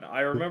 one. I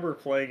remember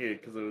playing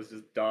it because it was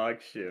just dog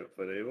shit,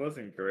 but it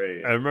wasn't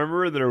great. I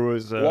remember there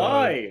was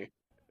Why?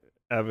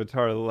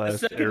 Avatar: The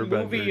Last second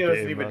movie Airbender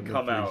hasn't game even on the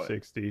come out.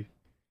 360.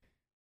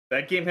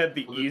 That game had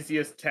the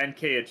easiest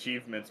 10k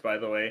achievements, by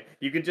the way.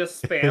 You could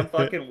just spam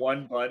fucking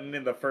one button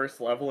in the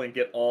first level and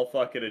get all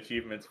fucking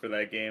achievements for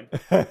that game.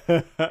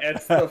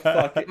 It's the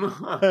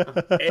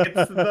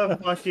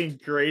fucking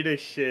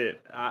greatest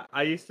shit.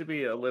 I used to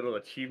be a little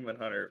achievement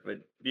hunter, but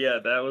yeah,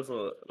 that was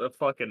a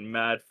fucking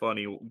mad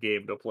funny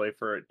game to play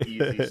for an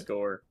easy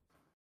score.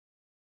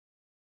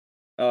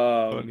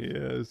 Funny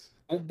as.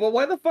 But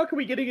why the fuck are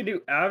we getting a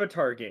new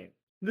Avatar game?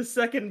 The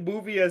second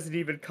movie hasn't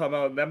even come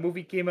out, and that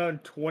movie came out in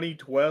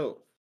 2012.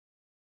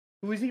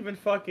 Who's even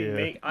fucking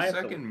make? The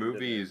second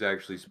movie is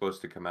actually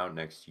supposed to come out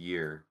next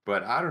year,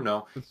 but I don't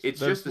know.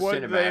 It's just a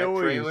cinematic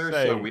trailer,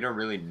 so we don't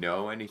really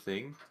know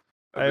anything.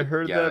 I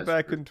heard that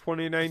back in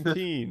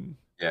 2019.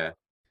 Yeah,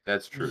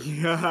 that's true.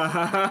 End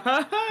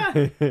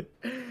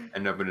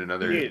up in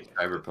another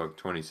Cyberpunk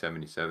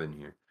 2077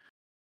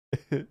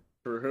 here.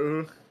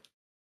 True.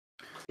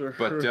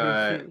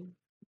 But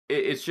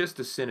it's just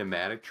a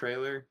cinematic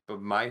trailer.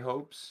 But my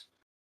hopes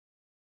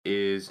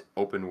is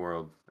open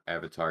world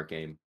Avatar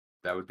game.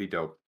 That would be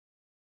dope.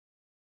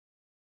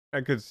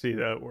 I could see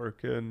that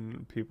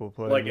working. People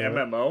playing like that.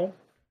 MMO.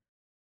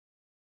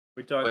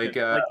 We talking like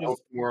open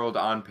world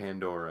on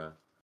Pandora.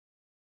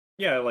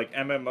 Yeah, like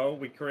MMO.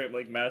 We create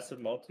like massive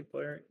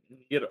multiplayer.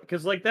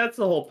 Because like that's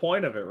the whole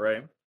point of it,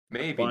 right?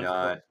 Maybe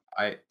not.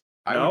 I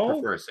No?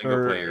 would prefer a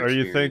single player. Are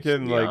you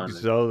thinking like honest.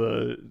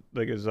 Zelda,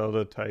 like a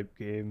Zelda type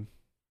game?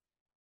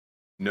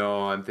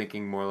 No, I'm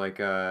thinking more like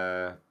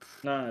a.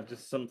 Nah,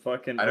 just some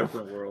fucking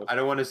open world. I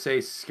don't want to say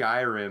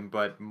Skyrim,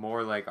 but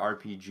more like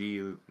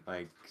RPG,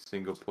 like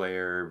single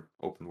player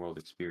open world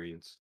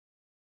experience.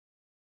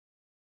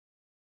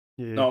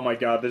 Yeah. Oh my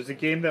god, there's a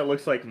game that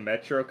looks like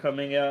Metro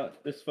coming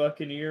out this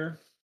fucking year.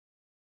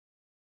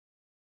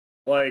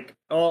 Like,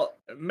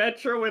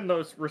 Metro in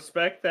those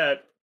respect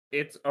that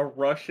it's a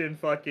Russian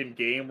fucking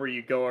game where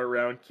you go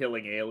around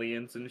killing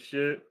aliens and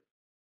shit.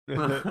 You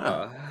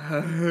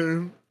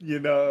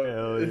know.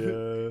 Hell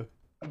yeah.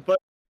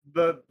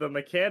 But the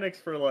mechanics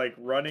for like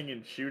running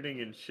and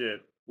shooting and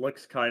shit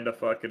looks kind of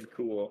fucking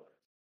cool.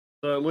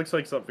 So it looks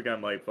like something I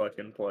might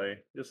fucking play.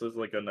 This is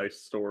like a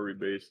nice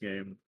story-based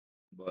game,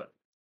 but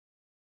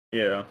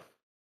yeah.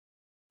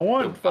 I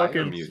want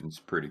fucking Mutant's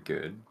pretty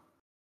good.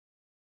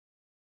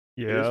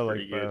 Yeah,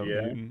 pretty good,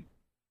 yeah.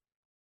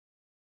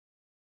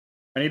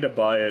 I need to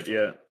buy it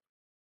yet.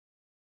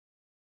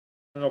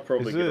 And I'll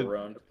probably get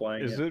around to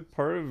playing it. Is it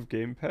part of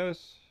Game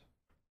Pass?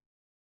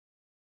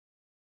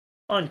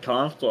 On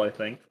console, I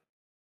think.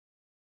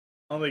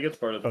 I don't think it's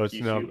part of the PC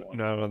it's not one.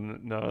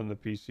 not on the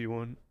PC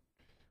one.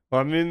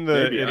 Well, I mean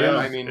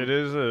it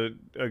is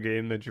a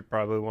game that you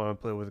probably want to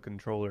play with a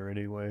controller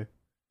anyway.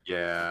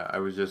 Yeah, I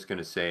was just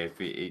gonna say if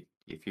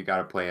you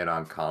gotta play it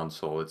on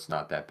console, it's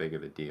not that big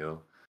of a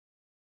deal.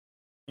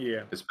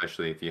 Yeah.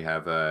 Especially if you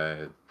have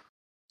a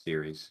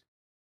series.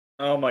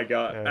 Oh my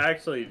god. Yeah.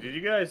 Actually, did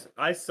you guys...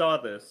 I saw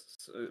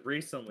this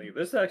recently.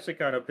 This actually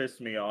kind of pissed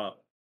me off.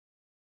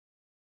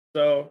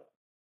 So,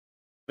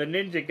 the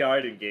Ninja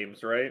Gaiden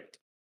games, right?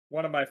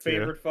 One of my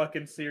favorite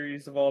fucking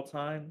series of all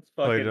time.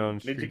 Fucking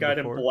Ninja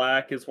Gaiden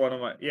Black is one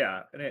of my...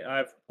 Yeah, and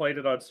I've played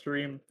it on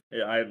stream.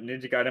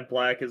 Ninja Gaiden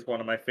Black is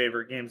one of my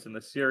favorite games in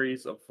the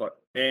series of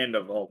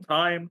all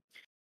time.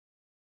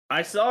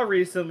 I saw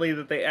recently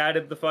that they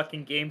added the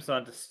fucking games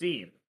onto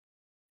Steam,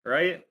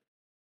 right?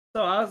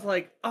 So I was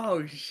like,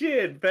 oh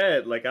shit,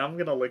 bet. Like, I'm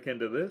gonna look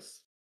into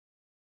this.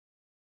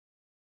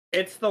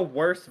 It's the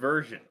worst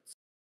versions.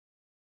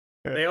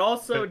 They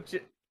also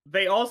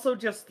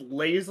just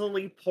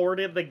lazily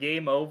ported the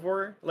game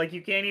over. Like,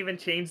 you can't even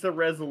change the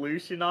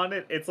resolution on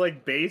it. It's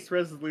like base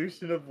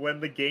resolution of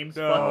when the games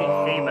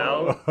fucking came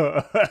out.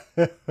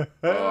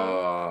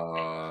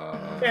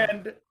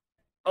 And,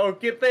 oh,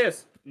 get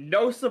this.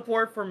 No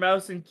support for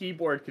mouse and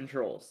keyboard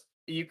controls.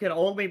 You can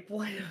only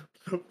play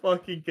the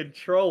fucking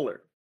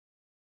controller.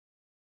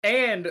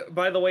 And,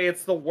 by the way,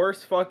 it's the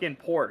worst fucking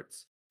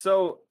ports.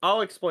 So, I'll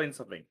explain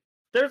something.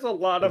 There's a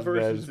lot of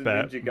versions in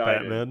Ninja Gaiden.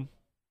 Batman?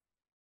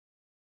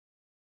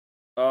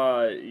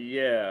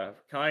 Yeah,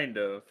 kind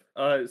of.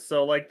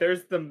 So, like,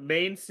 there's the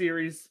main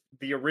series,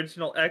 the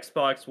original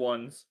Xbox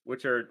ones,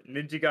 which are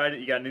Ninja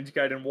Gaiden. You got Ninja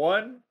Gaiden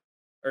 1,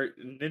 or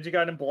Ninja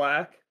Gaiden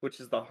Black,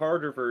 which is the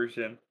harder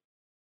version.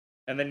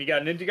 And then you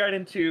got Ninja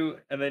Gaiden 2,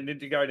 and then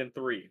Ninja Gaiden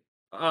 3.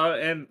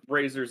 And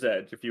Razor's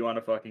Edge, if you want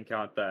to fucking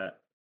count that.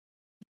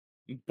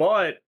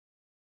 But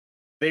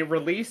they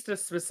released a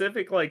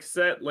specific like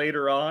set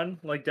later on,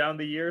 like down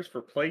the years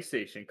for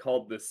PlayStation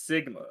called the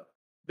Sigma.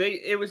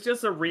 It was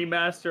just a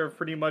remaster of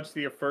pretty much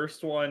the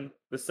first one,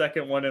 the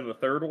second one, and the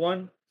third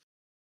one.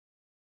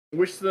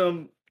 Wish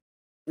them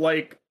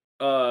like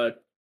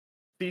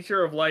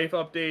feature of life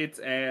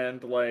updates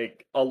and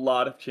like a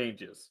lot of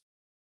changes.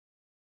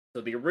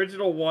 So the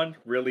original one,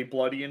 really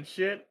bloody and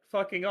shit,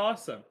 fucking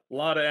awesome. A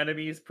lot of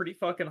enemies, pretty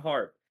fucking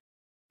hard.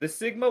 The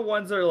Sigma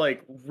ones are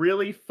like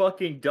really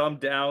fucking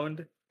dumbed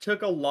down,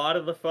 took a lot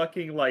of the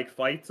fucking like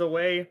fights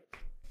away.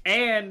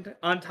 And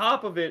on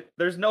top of it,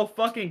 there's no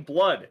fucking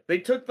blood. They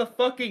took the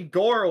fucking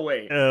gore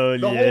away. Oh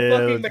The yeah, whole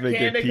fucking let's make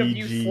it mechanic of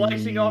you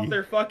slicing off PG.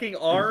 their fucking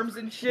arms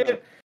and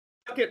shit.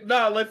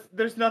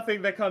 There's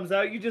nothing that comes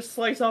out. You just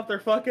slice off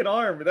their fucking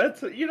arm. That's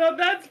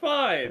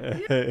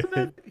fine.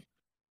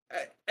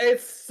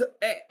 It's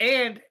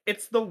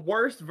the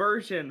worst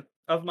version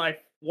of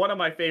one of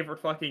my favorite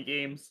fucking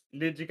games,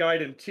 Ninja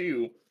Gaiden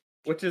 2,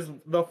 which is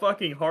the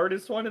fucking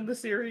hardest one in the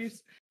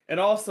series, and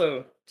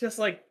also just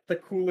like the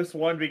coolest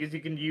one because you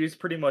can use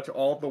pretty much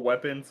all the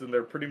weapons and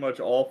they're pretty much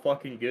all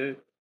fucking good.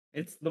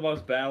 It's the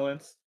most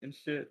balanced and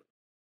shit.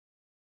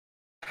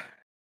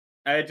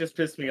 It just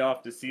pissed me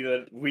off to see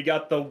that we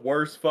got the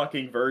worst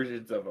fucking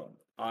versions of them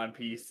on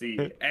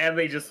PC, and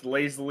they just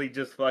lazily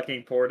just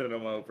fucking ported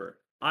them over.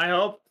 I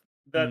hope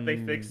that they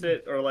fix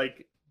it or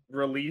like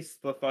release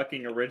the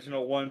fucking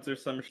original ones or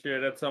some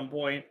shit at some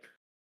point.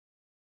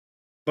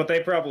 But they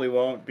probably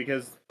won't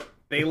because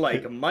they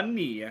like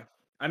money.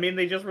 I mean,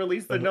 they just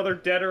released another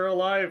Dead or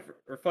Alive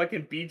or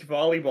fucking beach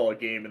volleyball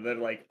game, and they're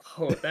like,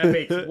 oh, that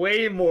makes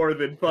way more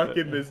than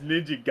fucking this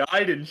Ninja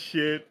Gaiden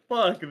shit.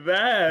 Fuck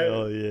that.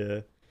 Hell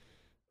yeah.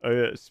 Oh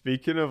yeah.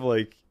 Speaking of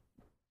like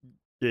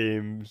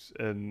games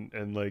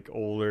and like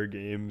older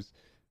games,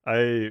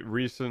 I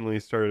recently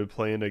started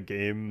playing a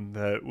game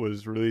that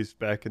was released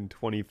back in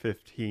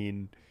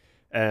 2015,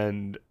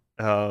 and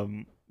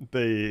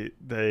they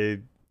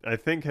I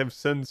think have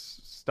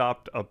since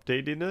stopped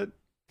updating it.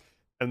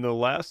 And the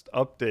last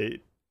update,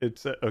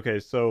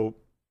 so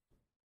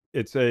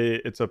it's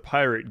a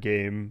pirate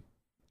game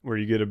where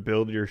you get to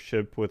build your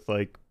ship with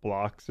like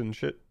blocks and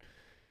shit.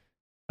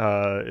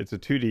 It's a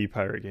 2D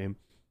pirate game,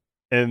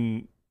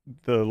 and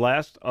the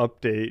last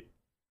update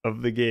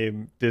of the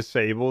game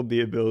disabled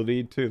the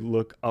ability to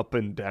look up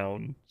and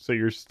down, so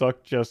you're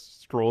stuck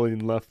just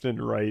scrolling left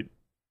and right.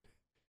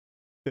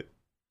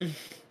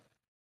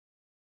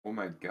 Oh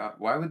my god,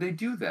 why would they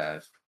do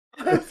that?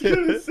 I was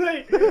gonna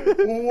say,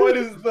 what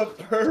is the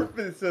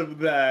purpose of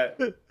that?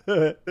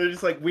 They're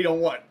just like, we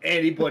don't want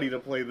anybody to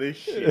play this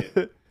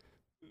shit.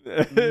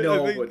 I think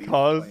Nobody's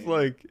caused playing.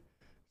 like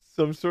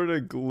some sort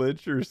of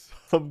glitch or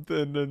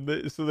something,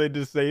 and so they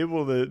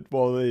disabled it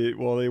while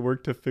they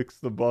worked to fix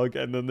the bug,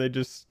 and then they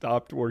just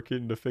stopped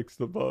working to fix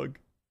the bug.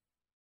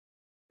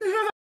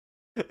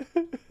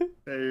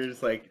 They're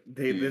just like,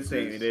 this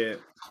ain't Jesus.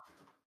 it.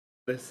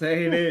 This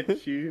ain't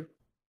it, you.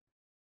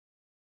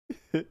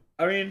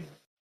 I mean,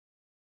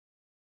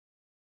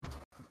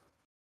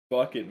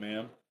 fuck it,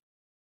 man.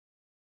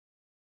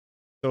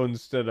 So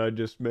instead, I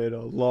just made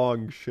a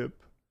long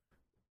ship.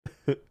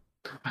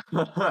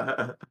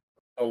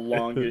 The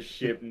longest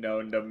ship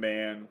known to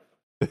man.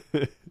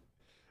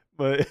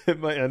 My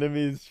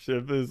enemy's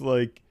ship is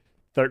like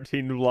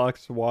 13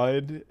 blocks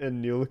wide,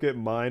 and you look at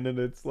mine and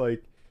it's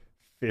like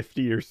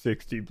 50 or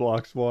 60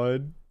 blocks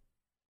wide.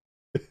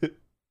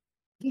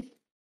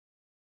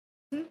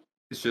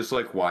 It's just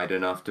like wide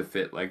enough to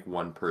fit like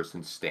one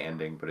person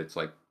standing, but it's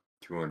like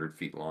 200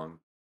 feet long.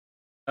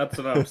 That's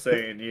what I'm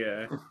saying,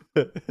 yeah.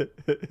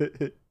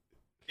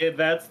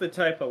 That's the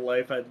type of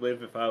life I'd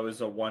live if I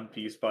was a One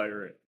Piece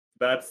pirate.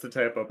 That's the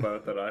type of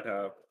boat that I'd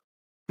have.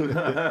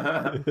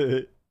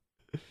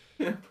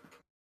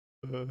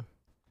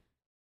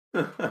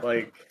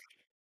 Like,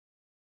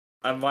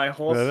 my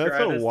whole Man, that's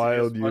strat a is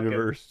wild to just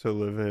universe to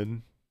live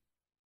in.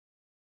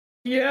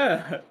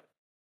 Yeah.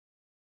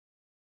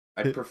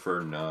 I'd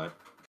prefer not.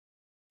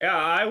 Yeah,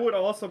 I would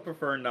also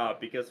prefer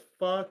not, because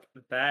fuck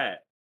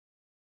that.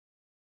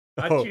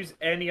 I'd Oh, choose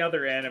any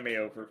other anime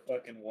over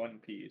fucking One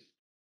Piece.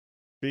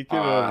 speaking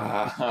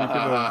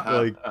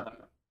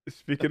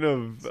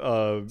of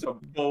It's a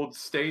bold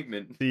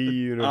statement. sea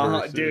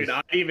universes. Dude,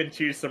 I'd even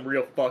choose some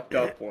real fucked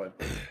up ones.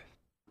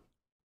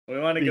 We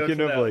want to go to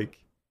Speaking of that. like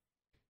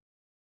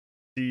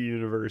sea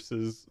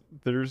universes,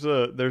 there's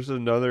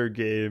another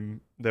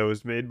game that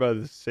was made by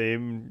the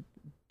same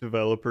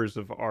developers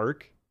of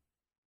Ark.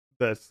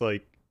 That's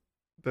like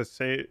the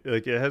same,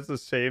 like it has the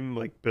same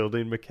like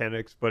building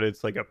mechanics, but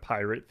it's like a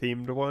pirate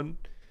themed one,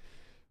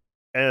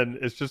 and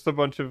it's just a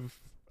bunch of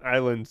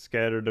islands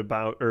scattered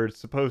about, or it's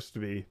supposed to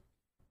be.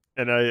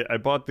 And I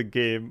bought the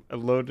game, I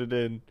loaded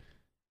in,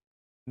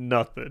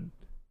 nothing,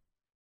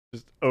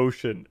 just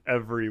ocean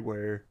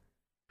everywhere.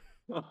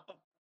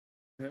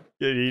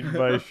 Get eaten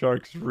by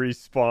sharks,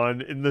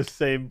 respawn in the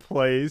same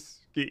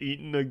place, get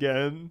eaten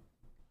again,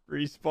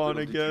 respawn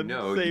Little did you again.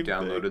 know same you thing.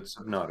 downloaded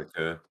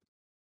Subnautica.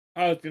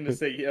 I was gonna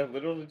say, yeah,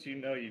 little did you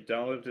know you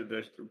downloaded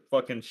the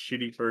fucking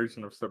shitty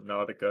version of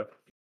Subnautica.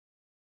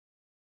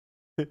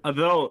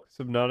 Although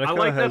Subnautica I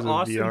like that has a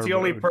Austin's VR the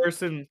only mode.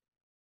 person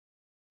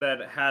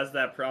that has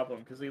that problem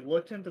because he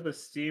looked into the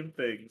Steam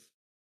things.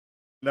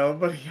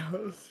 Nobody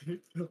else seems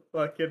to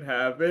fucking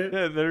have it.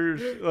 Yeah,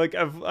 there's like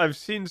I've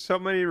seen so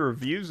many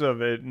reviews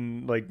of it,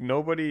 and like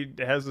nobody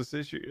has this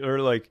issue, or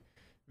like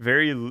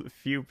very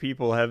few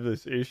people have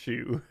this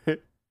issue.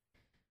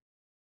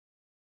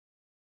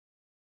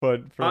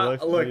 But for the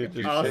life of Look, me, it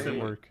just Austin, doesn't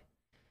work.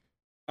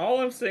 all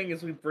I'm saying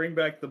is we bring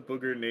back the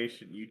Booger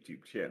Nation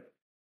YouTube channel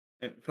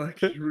and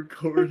fucking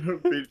record a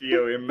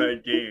video in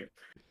that game.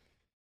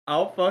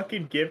 I'll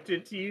fucking gift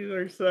it to you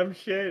or some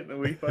shit, and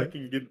we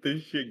fucking get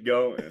this shit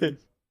going.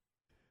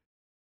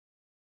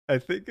 I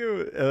think it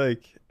was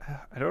like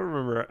I don't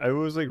remember. I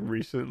was like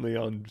recently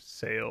on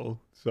sale,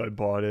 so I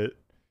bought it,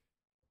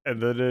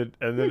 and then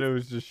it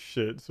was just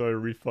shit, so I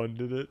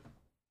refunded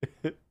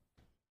it.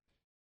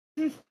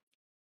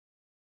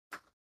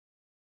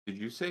 Did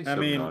you say I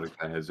mean-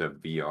 Subnautica has a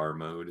VR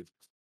mode?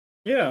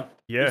 Yeah,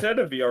 Yeah, it's had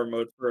a VR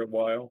mode for a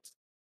while.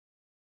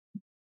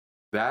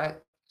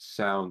 That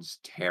sounds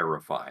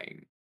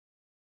terrifying.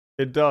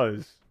 it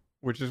does,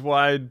 which is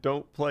why I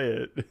don't play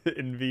it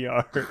in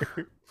VR.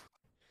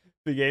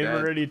 The game That-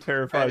 already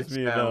terrifies That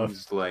me enough.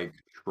 sounds like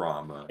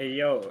trauma. Hey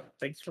yo,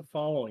 thanks for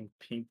following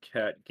Pink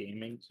Cat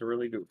Gaming. I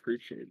really do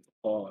appreciate the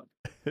follow.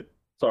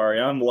 Sorry,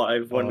 I'm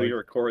live when we Dog.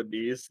 record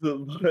these,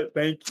 but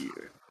thank you.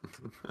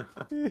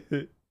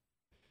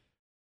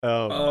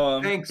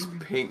 Thanks,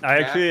 Pink. I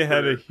Cat, actually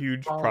had a for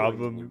huge following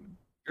problem. him.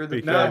 You're the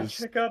because- best.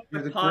 check out the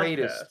You're the podcast.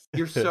 greatest.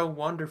 You're so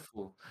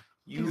wonderful.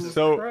 You Jesus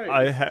So Christ.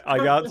 I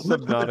got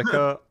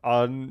Subnautica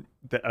on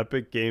the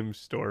Epic Games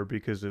Store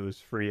because it was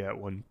free at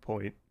one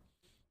point,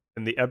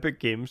 and the Epic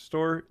Games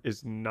Store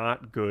is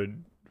not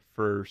good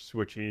for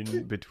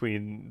switching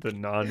between the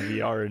non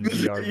VR and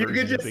VR. You could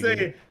version of just the say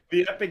game.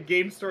 the Epic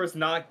Game Store is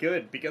not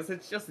good because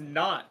it's just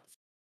not.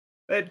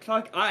 And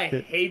fuck, I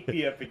hate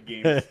the Epic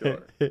Game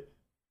Store.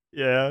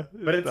 Yeah,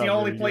 But it's the not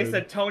only very place good.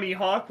 that Tony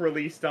Hawk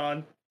released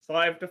on. So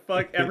I have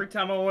to every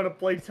time I want to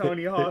play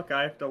Tony Hawk,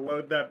 I have to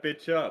load that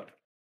bitch up.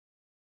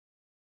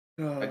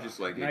 I just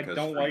like And it I because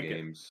don't free like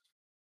games.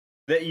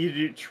 That you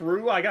do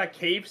true. I got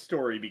Cave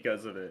Story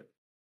because of it.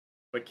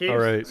 But Cave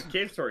Alright.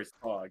 Cave Story's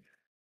fog.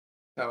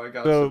 How I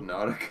got So-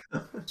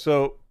 Subnautica.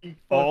 So You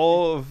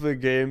all of the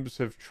games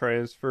have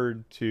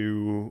transferred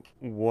to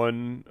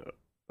one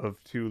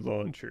of two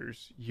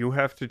launchers. You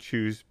have to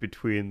choose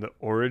between the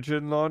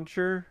Origin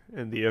launcher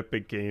and the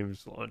Epic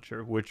Games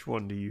launcher. Which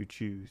one do you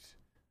choose?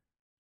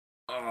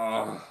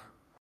 Oh,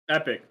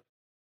 Epic.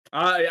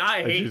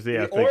 I hate choose the the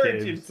Epic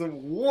Origin's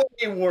way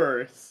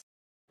worse.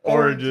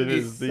 Origin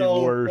is the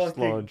so worst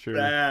fucking launcher.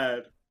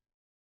 Bad.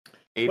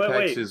 Apex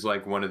wait. is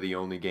like one of the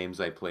only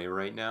games I play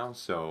right now.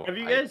 So Have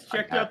you I- guys I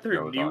checked have out to their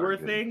go with newer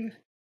Origin. thing?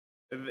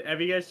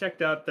 Have you guys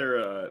checked out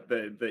their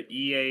the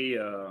EA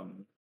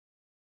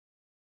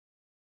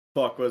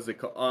fuck was it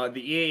called?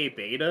 The EA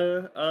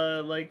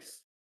beta like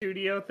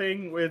studio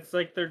thing where it's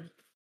like they're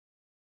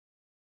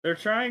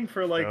trying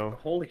for like No.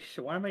 holy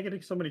shit, why am I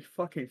getting so many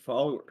fucking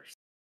followers?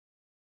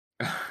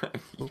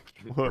 You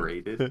get What?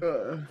 rated.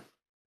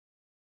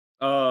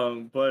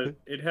 But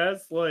it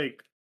has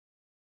like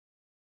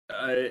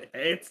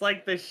it's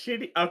like the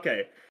shitty.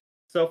 Okay,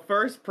 so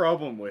first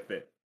problem with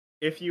it,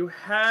 if you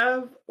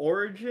have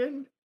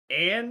Origin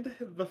and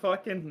the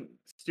fucking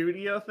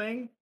studio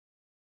thing,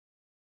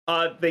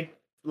 they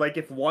like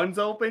if one's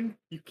open,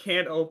 you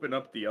can't open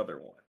up the other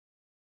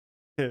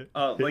one.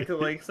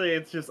 Like say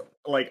it's just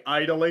like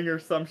idling or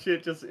some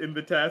shit just in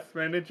the task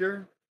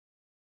manager.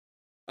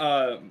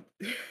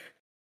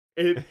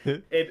 It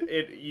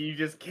you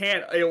just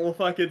can't. It will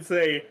fucking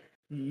say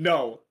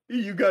no.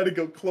 You gotta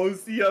go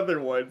close the other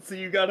one. So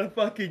you gotta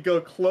fucking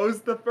go close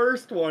the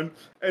first one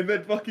and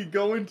then fucking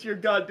go into your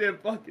goddamn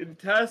fucking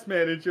task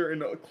manager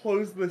and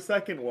close the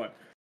second one.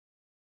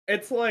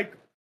 It's like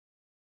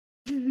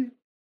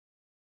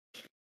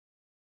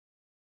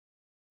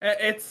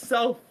it's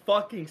so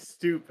fucking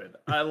stupid.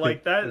 I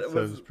like that. That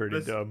was sounds pretty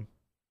this- dumb.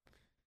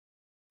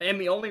 And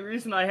the only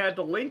reason I had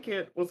to link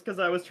it was because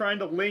I was trying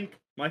to link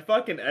my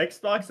fucking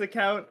Xbox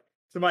account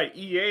to my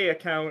EA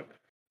account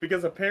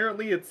because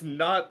apparently it's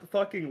not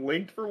fucking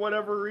linked for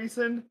whatever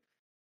reason.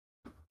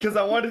 Because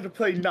I wanted to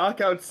play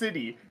Knockout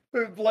City.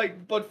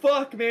 But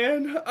fuck,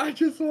 man. I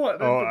just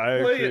wanted Oh, to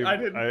I play actually, it. I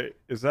didn't.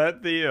 is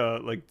that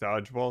the like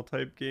dodgeball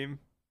type game?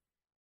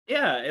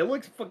 Yeah, it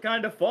looks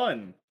kind of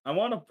fun. I I'm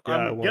wanna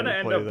gonna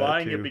end play up that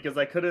buying too. it because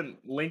I couldn't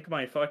link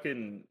my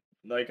fucking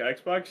like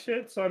Xbox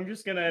shit, so I'm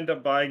just gonna end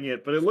up buying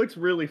it. But it looks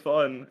really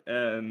fun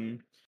and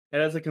it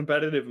has a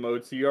competitive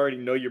mode, so you already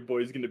know your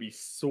boy's gonna be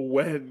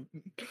sweating.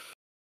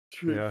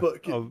 Yeah,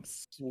 Fucking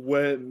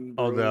sweating,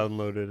 bro. I'll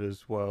download it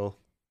as well.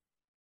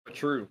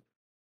 True.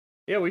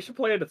 Yeah, we should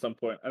play it at some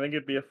point. I think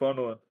it'd be a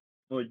fun one.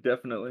 Like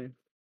definitely.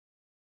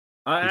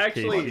 I Is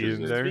actually Casey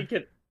in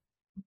there?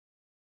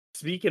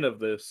 speaking of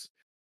this,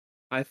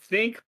 I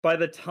think by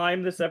the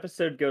time this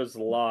episode goes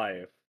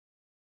live,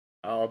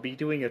 I'll be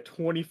doing a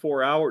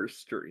 24-hour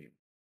stream.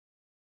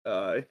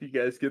 If you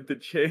guys get the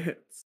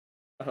chance,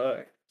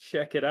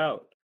 check it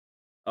out.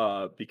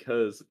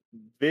 because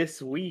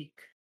this week,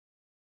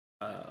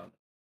 uh,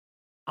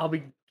 I'll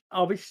be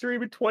I'll be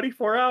streaming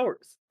 24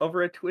 hours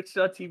over at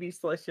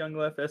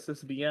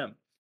twitch.tv/YoungLeftSSBM.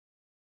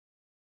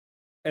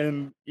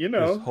 And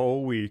This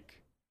whole week.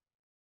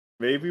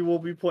 maybe we'll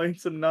be playing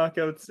some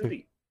Knockout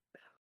City.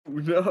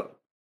 Who knows?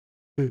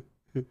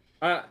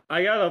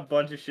 I got a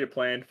bunch of shit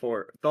planned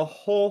for the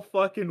whole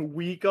fucking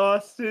week,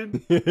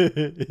 Austin.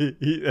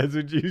 That's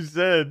what you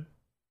said.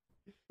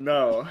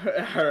 No,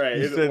 all right.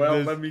 You said Well,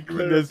 this, let me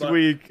this clarify.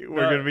 week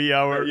we're gonna be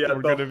yeah, we're the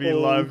gonna be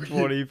whole live week.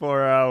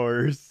 24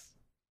 hours.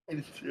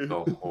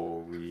 The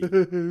whole week.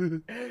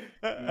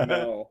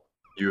 No.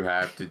 You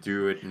have to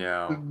do it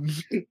now.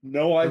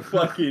 No, I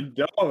fucking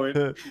don't.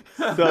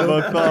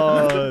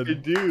 Subathon. I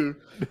do.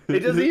 It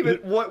doesn't even.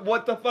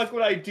 What the fuck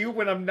would I do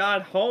when I'm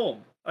not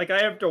home? Like,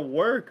 I have to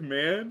work,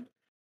 man.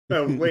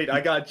 Oh wait, I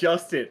got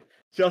Justin.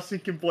 Justin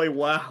can play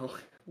WoW.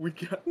 We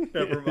got.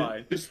 Never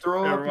mind. Just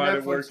throw Never up mind,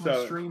 it Netflix works on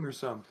out. stream or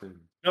something.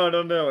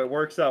 No. It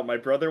works out. My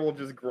brother will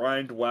just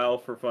grind WoW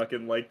for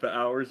fucking like the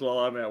hours while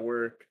I'm at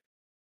work.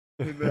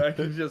 And then I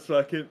can just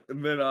fucking,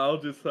 and then I'll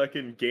just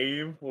fucking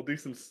game. We'll do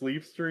some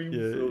sleep streams.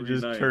 Yeah, It'll he be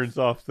just nice. turns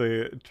off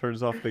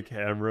the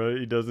camera.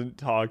 He doesn't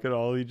talk at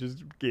all. He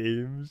just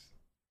games.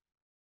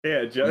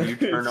 Yeah, When you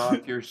turn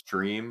off your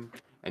stream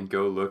and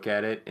go look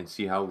at it and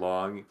see how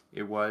long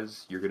it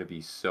was, you're gonna be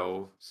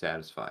so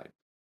satisfied.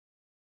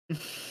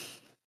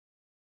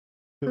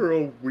 for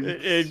a week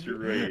It-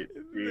 straight.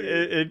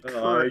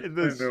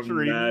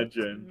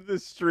 The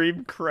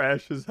stream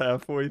crashes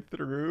halfway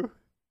through.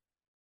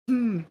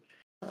 You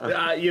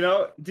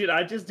know, dude,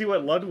 I just do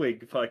what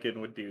Ludwig fucking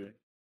would do.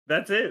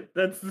 That's it.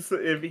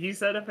 If he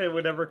said if it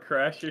would ever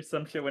crash or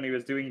some shit when he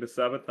was doing the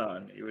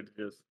subathon, he would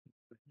just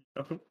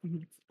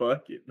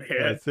fuck it, man.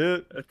 That's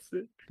it. That's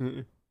it.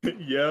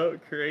 Yo,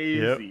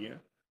 crazy.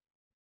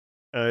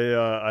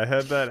 I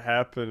had that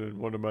happen in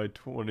one of my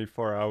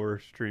 24-hour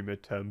stream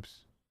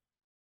attempts.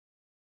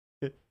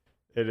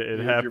 It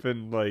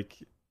happened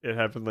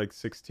like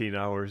 16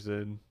 hours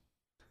in.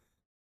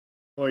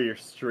 Oh, your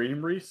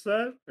stream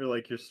reset? Or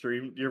like your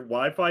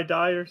Wi-Fi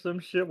died or some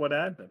shit? What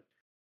happened?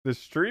 The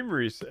stream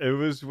reset. It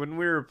was when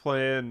we were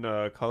playing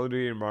Call of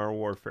Duty and Modern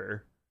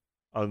Warfare.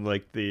 On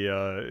like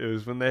it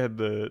was when they had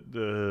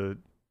the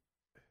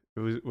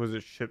was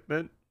it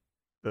Shipment?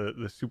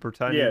 The super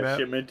tiny map?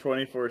 Shipment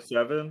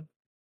 24/7.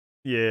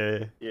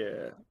 Yeah.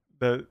 Yeah.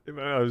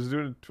 I was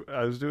doing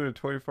a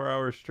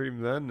 24-hour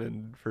stream then,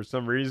 and for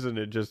some reason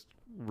it just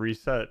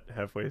reset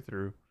halfway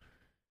through.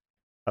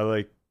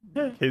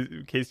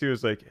 Casey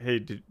was like, "Hey,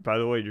 by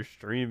the way, your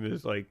stream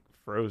is like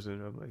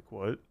frozen." I'm like,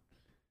 "What?"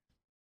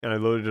 And I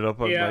loaded it up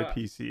on my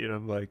PC, and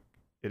I'm like,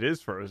 "It is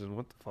frozen.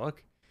 What the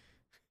fuck?"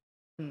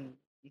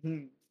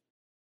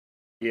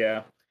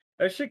 Yeah,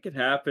 that shit can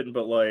happen,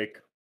 but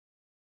like,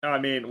 I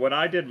mean, when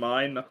I did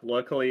mine,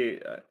 luckily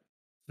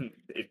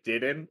it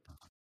didn't.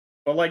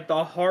 But like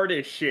the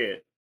hardest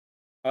shit,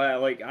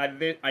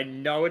 I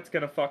know it's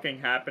gonna fucking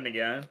happen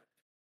again.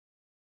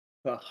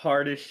 The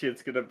hardest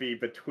shit's gonna be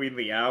between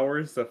the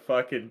hours of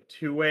fucking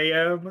 2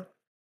 a.m.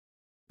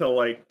 to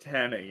like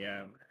 10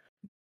 a.m.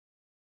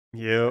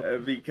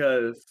 Yep.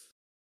 Because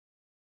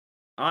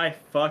I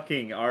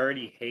fucking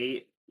already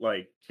hate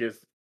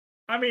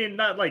I mean,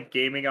 not like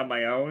gaming on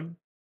my own,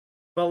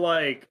 but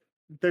like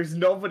there's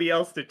nobody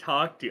else to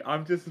talk to.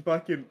 I'm just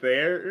fucking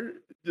there,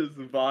 just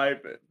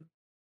vibing.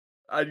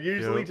 I'm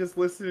usually just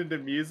listening to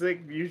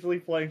music, usually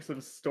playing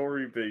some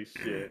story-based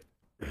shit.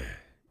 Yep.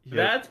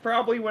 That's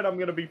probably what I'm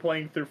gonna be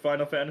playing through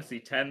Final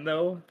Fantasy X,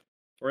 though.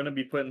 We're gonna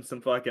be putting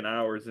some fucking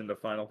hours into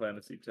Final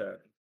Fantasy X.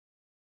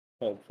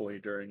 Hopefully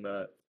during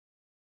that.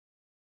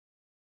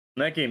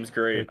 And that game's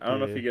great. I don't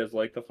know if you guys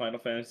like the Final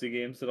Fantasy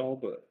games at all,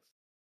 but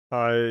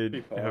I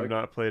have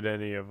not played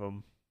any of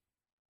them.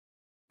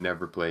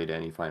 Never played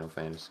any Final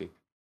Fantasy.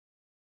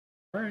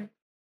 Alright.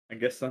 I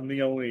guess I'm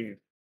the only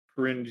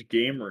cringe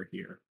gamer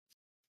here.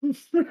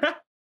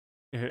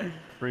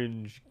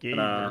 Cringe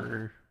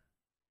gamer.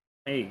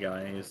 Hey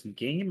guys,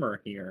 gamer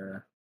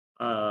here.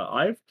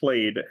 I've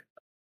played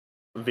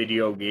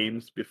video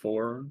games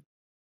before.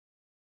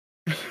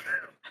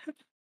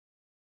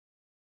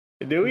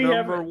 Do we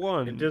Number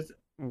one. Just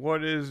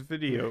what is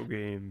video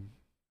game?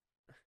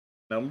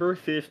 Number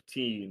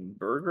 15,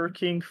 Burger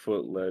King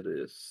foot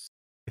lettuce.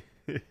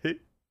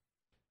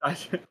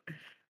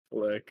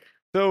 Look.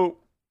 So,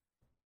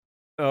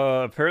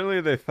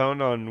 apparently they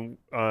found on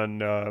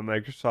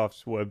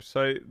Microsoft's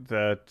website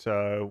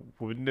that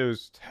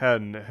Windows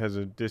 10 has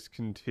a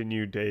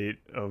discontinue date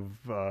of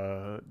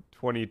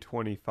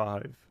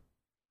 2025.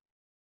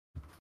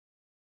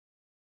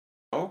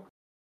 Oh.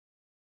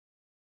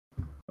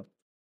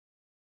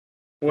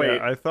 Wait,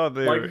 yeah, I thought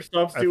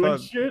Microsoft's doing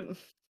shit?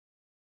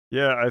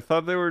 Yeah, I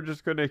thought they were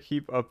just gonna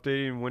keep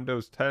updating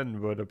Windows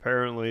 10, but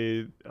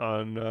apparently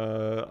on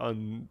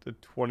the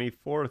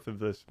 24th of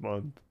this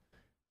month,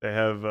 they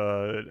have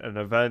an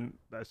event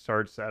that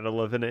starts at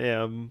 11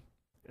 a.m.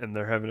 and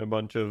they're having a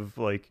bunch of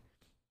like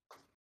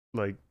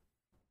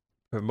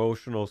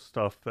promotional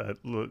stuff that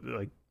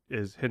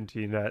is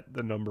hinting at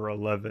the number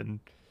 11.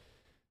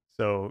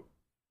 So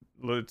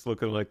it's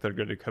looking like they're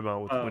going to come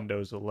out with Oh.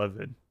 Windows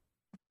 11.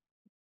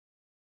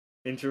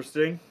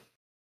 Interesting.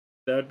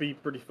 That'd be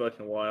pretty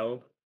fucking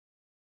wild.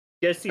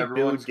 You guys see Bill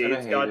Everyone's gonna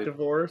Gates hate got it.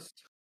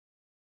 divorced?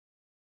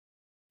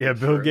 Yeah,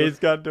 Bill True. Gates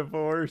got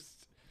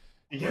divorced.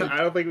 Yeah, Like, I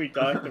don't think we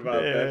talked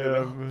about that.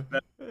 Damn.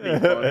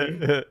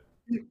 That'd be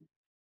funny.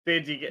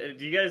 Dude,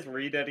 do you guys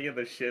read any of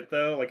the shit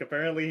though? Like,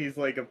 apparently he's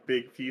like a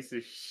big piece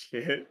of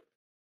shit.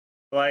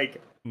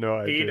 Like, No,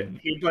 I didn't.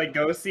 he'd like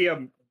go see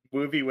a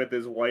movie with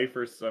his wife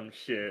or some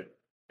shit,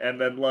 and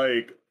then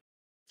like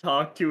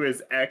talk to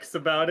his ex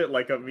about it.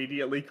 Like,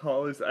 immediately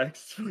call his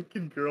ex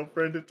fucking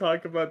girlfriend to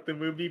talk about the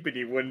movie, but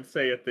he wouldn't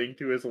say a thing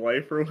to his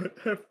wife or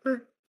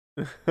whatever.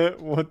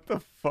 What the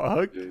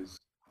fuck? Jeez.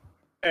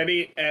 And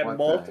What the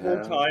multiple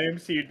hell?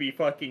 times he'd be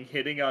fucking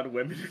hitting on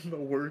women in the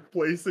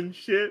workplace and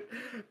shit.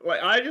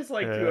 Like, I just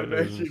like Yeah, to that doesn't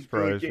imagine Bill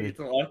surprise me. Gates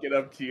walking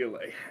up to you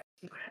like,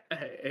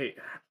 hey,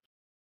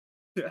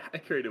 I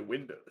created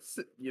Windows,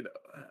 you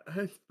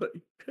know.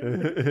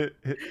 Like,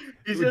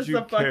 he's Would just you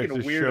a care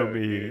fucking to show weirdo,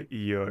 me dude.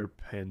 your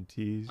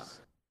panties?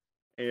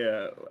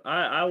 Yeah,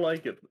 I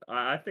like it.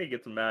 I think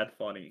it's mad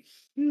funny.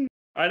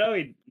 I know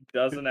he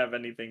doesn't have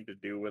anything to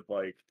do with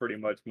like pretty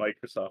much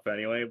Microsoft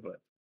anyway, but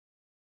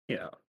you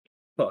know,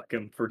 fuck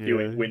him for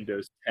doing Yeah.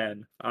 Windows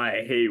 10. I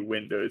hate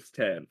Windows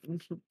 10.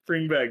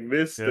 Bring back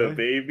Vista, Yeah?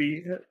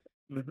 baby.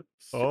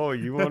 Oh,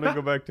 you want to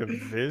go back to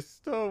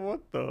Vista?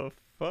 What the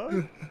fuck?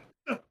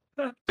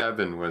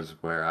 7 was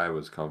where I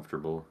was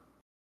comfortable.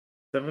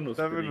 7 was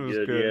pretty 7 was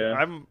good, good.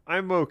 yeah.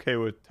 I'm okay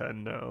with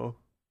 10 now.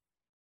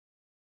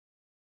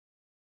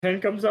 10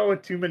 comes out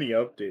with too many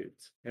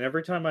updates, and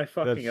every time I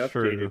fucking That's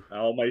update true. it,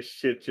 all my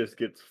shit just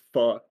gets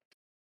fucked.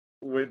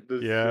 With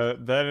this Yeah,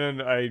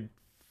 then I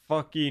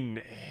fucking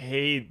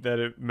hate that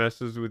it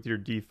messes with your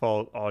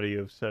default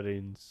audio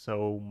settings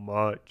so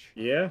much.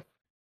 yeah.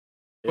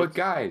 But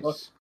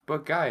It's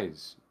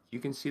guys, you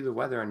can see the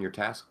weather on your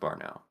taskbar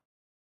now.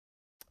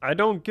 I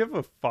don't give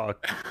a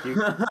fuck. You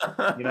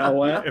know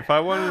what? If I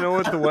want to know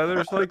what the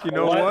weather's like, you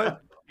know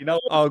what? You know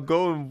what? I'll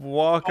go and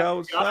walk Got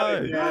it,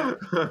 outside. man.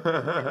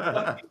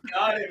 Fucking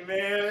got it,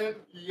 man.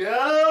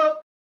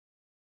 Yup.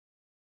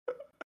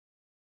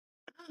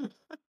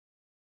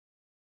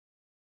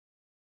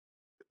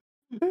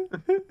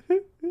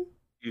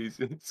 He's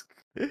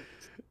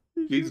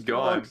He just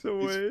gone. walks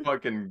away. He's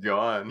fucking He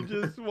gone.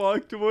 just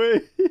walked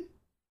away.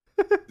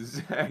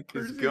 Zach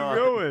Where's is he gone.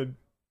 going?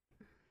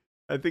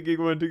 I think he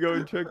went to go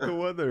and check the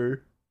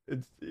weather.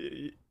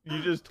 You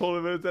just told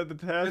him it was at the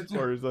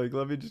taskbar. He's like,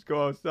 let me just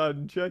go outside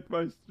and check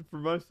for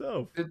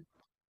myself.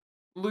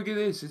 Look at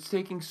this. It's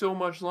taking so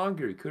much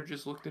longer. He could have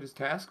just looked at his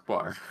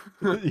taskbar.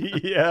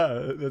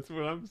 Yeah, that's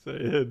what I'm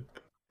saying.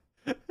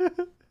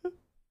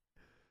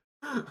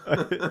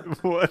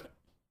 What?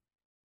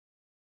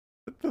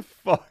 What the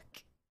fuck?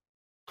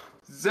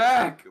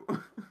 Zach!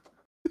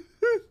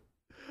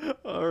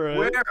 All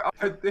right.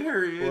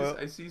 There he is. Well-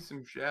 I see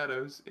some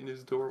shadows in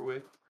his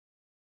doorway.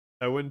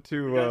 I went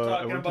to We're I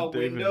talking went about to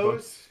Dave and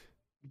Windows.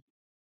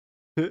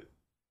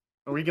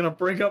 Are we gonna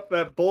bring up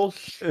that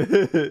bullshit?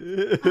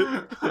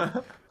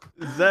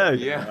 Zach,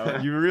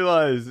 Yeah. you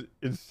realize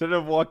instead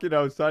of walking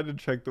outside to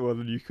check the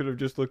weather, you could have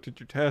just looked at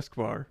your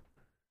taskbar.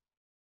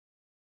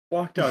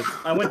 Walked out.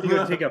 I went to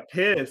go take a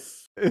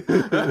piss. Why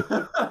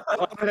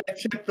would I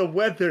check the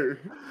weather?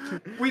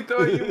 We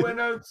thought you went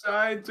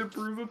outside to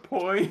prove a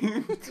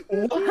point.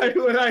 Why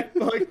would I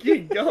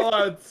fucking go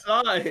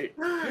outside?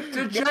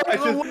 To check I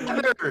the just-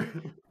 weather.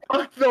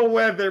 Fuck the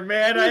weather,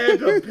 man. I had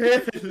to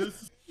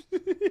piss.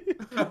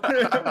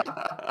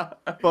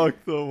 Fuck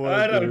the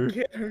weather. I don't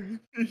care.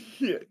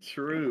 Yeah,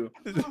 true.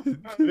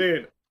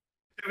 Dude,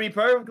 to be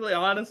perfectly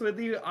honest with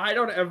you, I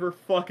don't ever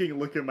fucking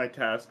look at my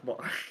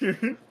taskbar.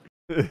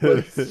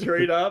 Like,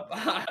 straight up,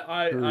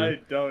 I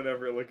don't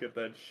ever look at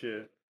that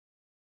shit.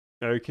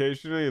 I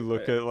occasionally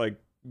look at like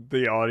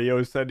the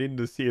audio setting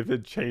to see if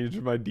it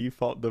changed my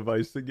default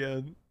device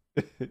again.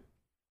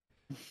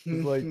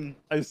 Like,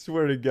 I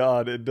swear to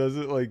God, it does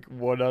it like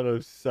 1 out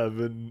of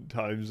 7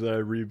 times that I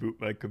reboot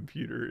my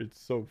computer. It's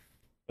so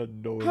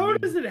annoying. How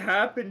does it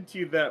happen to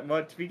you that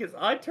much? Because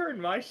I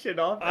turn my shit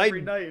off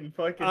every night and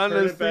fucking turn it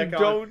honestly back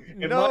on, don't and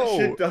my know.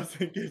 shit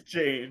doesn't get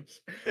changed.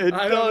 It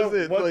I don't does know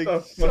it what like the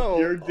fuck so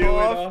you're doing,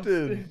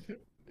 often.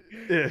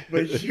 Austin.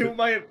 But you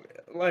might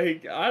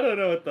like I don't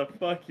know what the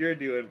fuck you're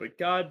doing, but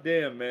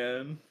goddamn,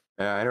 man.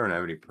 Yeah, I don't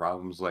have any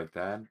problems like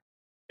that.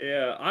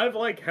 Yeah, I've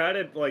like had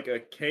it like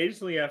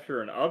occasionally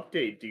after an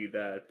update do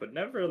that, but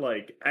never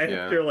like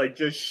after like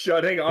just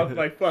shutting off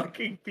my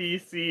fucking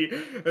PC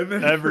and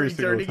then Every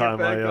single turning it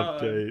time I back on.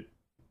 update.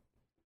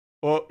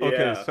 Well, okay,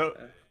 Yeah. so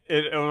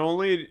it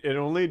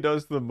only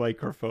does the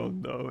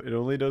microphone though. It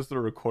only does the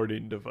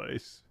recording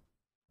device.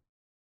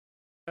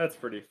 That's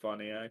pretty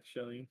funny,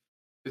 actually.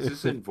 Is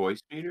this in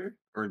voice meter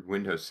or in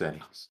Windows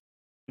settings?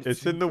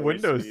 It's in the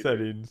Voice Windows meter.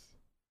 settings.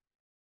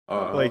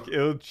 Oh, Like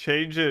it'll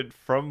change it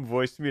from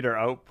voice meter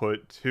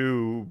output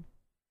to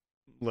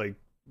like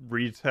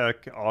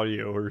Retec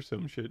audio or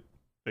some shit,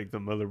 like the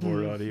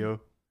motherboard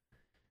audio.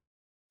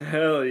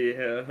 Hell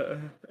yeah.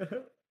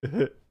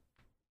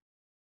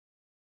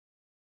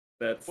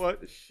 That's What?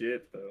 the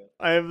shit, though.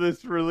 I have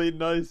this really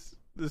nice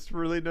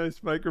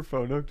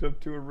microphone hooked up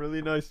to a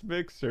really nice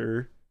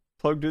mixer,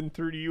 plugged in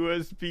through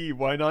USB.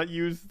 Why not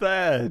use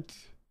that?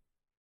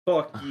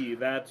 Fuck you,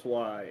 that's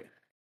why.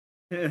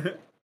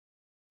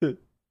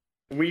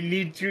 We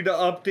need you to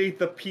update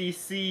the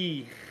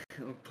PC.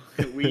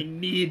 We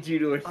need you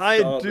to I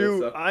install do.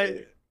 this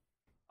update.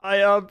 I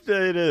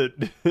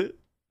update it.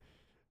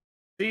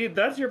 See,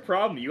 that's your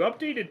problem. You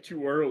updated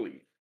too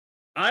early.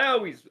 I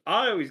always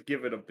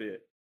give it a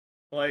bit.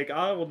 Like,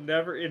 I will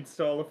never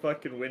install a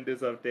fucking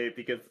Windows update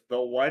because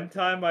the one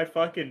time I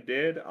fucking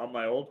did on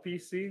my old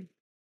PC,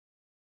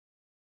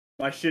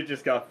 my shit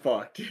just got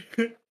fucked.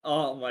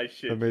 All my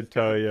shit. Let me just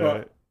got tell you,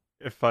 fucked.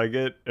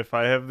 if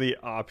I have the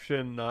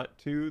option not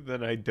to,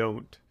 then I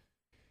don't.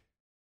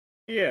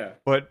 Yeah.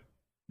 But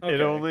Okay.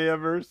 it only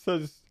ever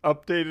says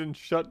update and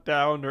shut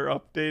down or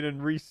update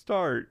and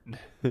restart.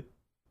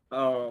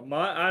 Oh,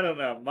 I don't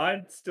know.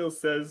 Mine still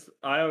says.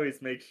 I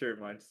always make sure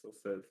mine still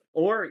says.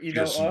 Or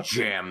Just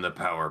Austin, jam the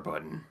power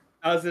button.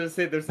 I was gonna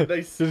say there's a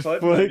nice Just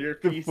button on your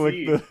flick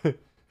PC. the.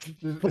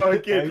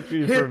 Fucking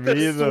Actually, hit for me,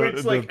 the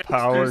switch the like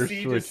power Extra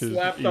C, switch just is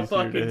slap the easier to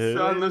fucking hit.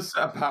 On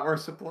the power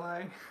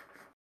supply.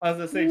 I was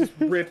gonna say, just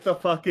rip the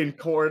fucking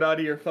cord out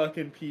of your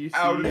fucking PC.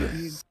 Out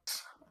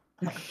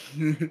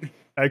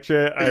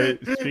Actually,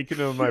 speaking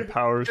of my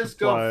power Just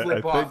supply, go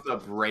flip I off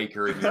think the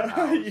breaker in your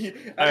house.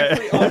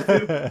 Actually,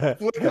 Austin,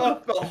 flick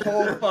off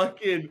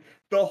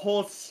the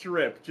whole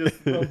strip,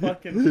 just the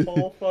fucking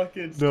whole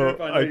fucking strip.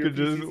 No, I know I your could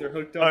just. PCs are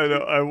hooked up I know.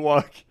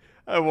 to.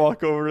 I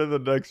walk over to the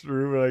next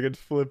room and I can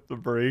flip the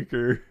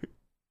breaker.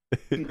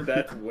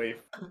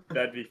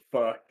 That'd be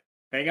fucked.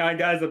 Hang on,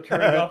 guys, I'm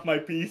turning off my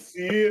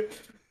PC.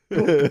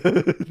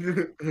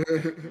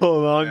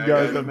 Hold on, Yeah,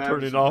 guys. I'm I'm having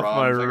turning some off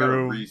my problems. I gotta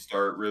room.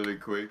 restart really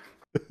quick.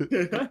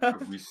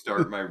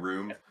 Restart my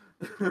room.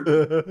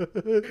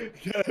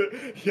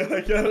 Yeah,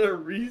 I gotta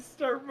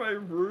restart my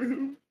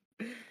room.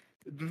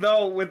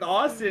 No, with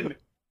Austin,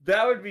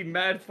 that would be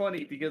mad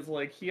funny because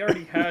like he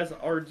already has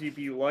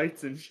RGB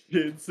lights and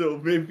shit, so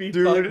maybe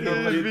Dude, fucking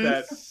it'd did be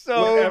that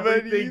so when many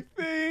everything.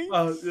 things.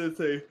 I was gonna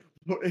say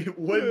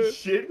when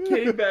shit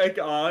came back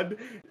on,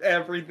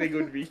 everything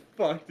would be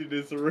fucked in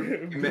his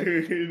room,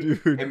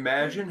 dude. Dude,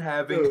 Imagine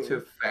having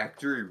to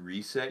factory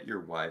reset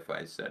your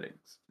Wi-Fi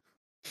settings.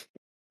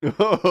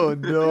 oh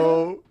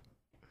no.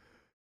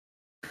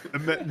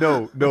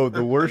 No,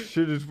 the worst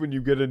shit is when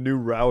you get a new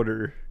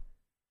router.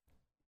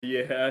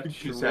 Yeah, Just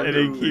true. have And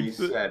to it keeps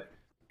the- reset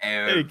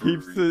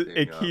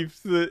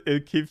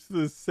It keeps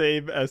the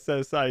same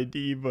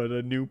SSID but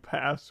a new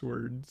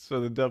password.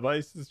 So the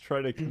devices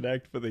try to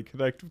connect, but they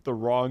connect with the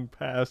wrong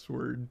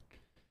password.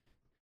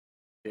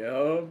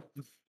 Yup.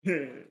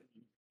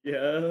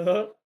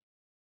 Yup.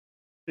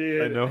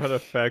 I know how to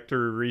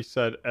factory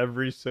reset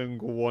every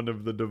single one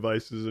of the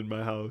devices in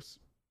my house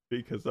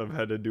because I've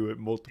had to do it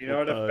multiple You know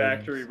how to times.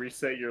 factory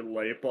reset your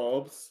light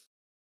bulbs?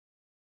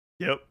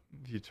 Yep,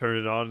 you turn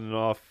it on and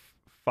off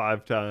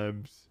 5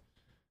 times.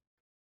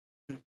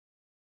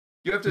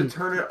 You have to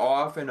turn it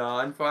off and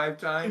on 5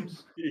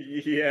 times?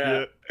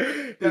 Yeah.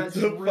 That's It's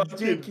a fucking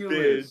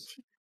ridiculous. bitch.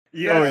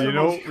 Yeah. That's you the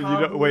know- most you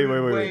know- wait,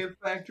 convoluted way wait. of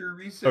factory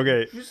reset.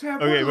 Okay, Just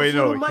have okay, one of wait, those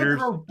no, little here's-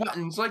 micro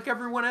buttons like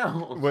everyone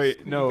else. Wait,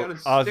 You no, gotta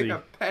stick Ozzy, a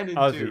pen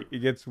into. Ozzy, it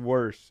gets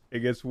worse. It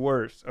gets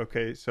worse.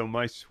 Okay, so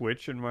my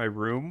switch in my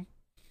room,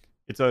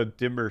 it's a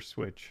dimmer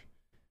switch.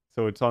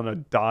 So it's on a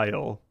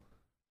dial.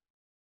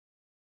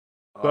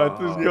 So I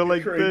just go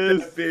like Crank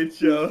this. that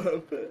bitch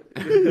up.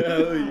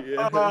 Hell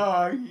yeah.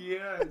 Oh,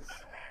 yes.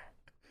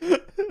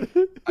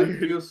 I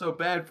feel so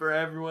bad for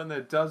everyone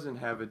that doesn't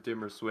have a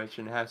dimmer switch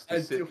and has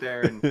to sit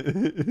there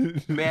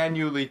and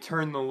manually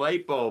turn the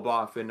light bulb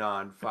off and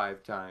on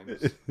 5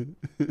 times.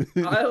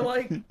 I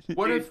like.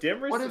 What Dude, if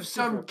dimmer what if switches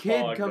some are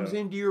kid fog, comes though.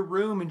 into your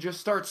room and just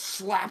starts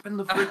slapping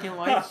the freaking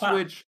light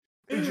switch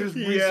and just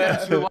Yeah.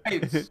 resets your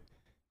lights?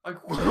 Like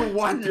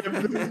what?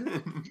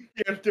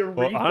 You have to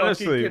Well,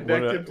 honestly,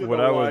 connect him to what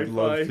the I would love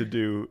Wi-Fi. to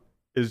do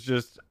is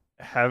just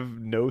have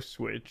no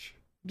switch.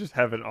 Just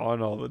have it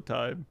on all the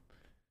time.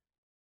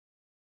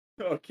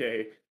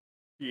 Okay.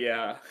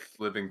 Yeah.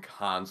 Live in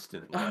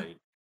constant light.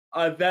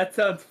 That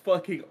sounds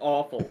fucking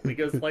awful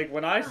because like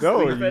when I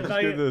No, sleep you at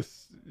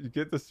just night,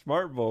 get the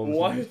smart bulbs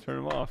What? and just turn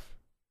them off.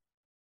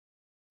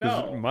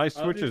 'Cause no, my I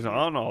don't switch is even-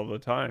 on all the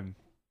time.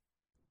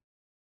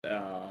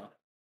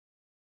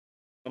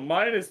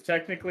 Mine is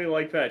technically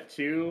like that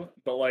too,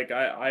 but like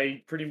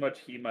I pretty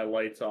much keep my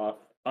lights off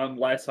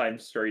unless I'm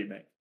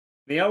streaming.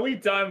 The only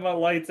time my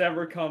lights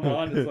ever come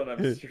on is when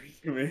I'm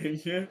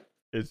streaming.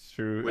 It's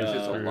true. Which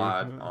it's is a true.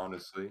 lot,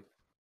 honestly.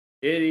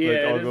 Yeah,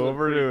 I'll it is go a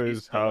over pretty to his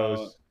decent amount.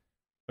 house.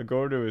 I go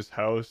over to his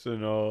house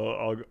and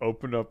I'll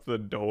open up the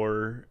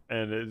door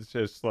and it's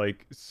just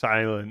like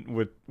silent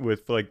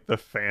with like the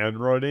fan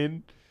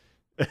running.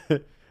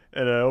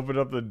 And I open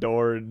up the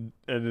door and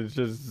it's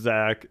just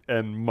Zach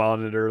and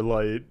monitor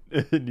light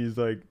and he's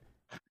like,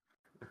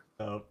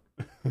 oh.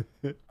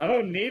 I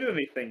don't need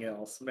anything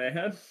else,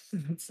 man.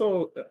 That's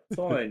all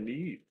I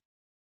need.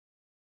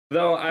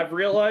 Though I've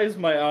realized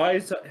my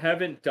eyes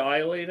haven't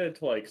dilated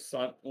to like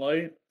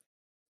sunlight.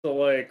 So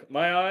like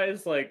my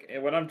eyes, like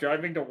when I'm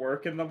driving to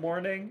work in the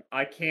morning,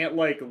 I can't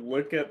like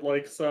look at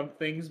like some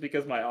things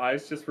because my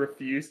eyes just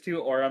refuse to,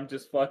 or I'm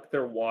just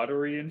they're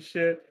watery and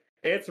shit.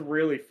 It's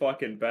really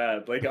fucking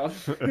bad. Like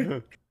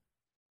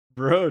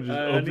Bro, just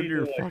I open need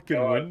your to like fucking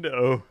go out.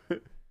 window.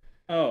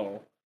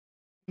 Oh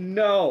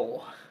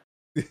no,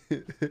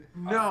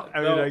 No,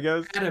 I mean, I though.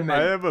 guess I adamant,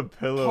 have a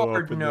pillow up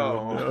hard in the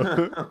no.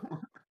 window.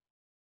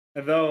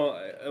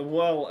 Though,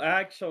 well,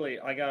 actually,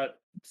 I got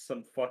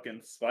some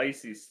fucking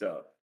spicy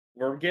stuff.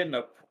 We're getting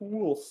a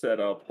pool set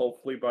up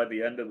hopefully by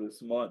the end of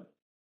this month.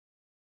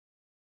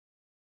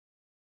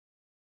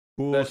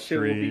 Pool That shit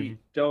will be stream.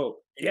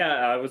 dope. Yeah,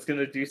 I was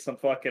gonna do some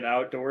fucking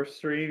outdoor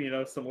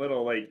stream, some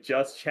little like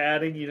just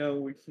chatting,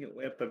 we can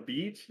at the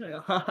beach.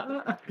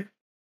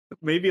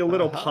 Maybe a Ha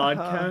little ha ha.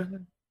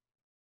 podcast.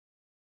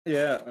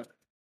 Yeah,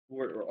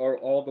 where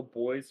all the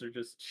boys are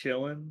just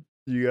chilling.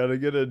 You gotta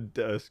get a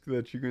desk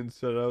that you can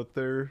set out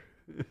there.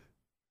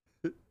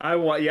 I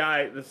want, yeah.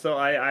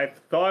 I've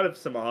thought of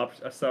some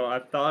options. So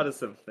I've thought of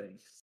some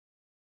things.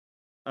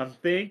 I'm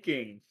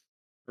thinking,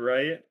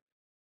 right?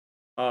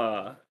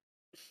 Uh,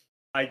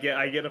 I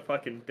get a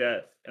fucking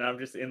desk, and I'm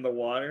just in the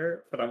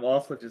water, but I'm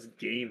also just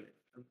gaming.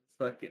 I'm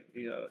fucking,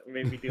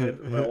 maybe doing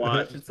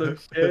watching some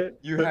shit.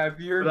 You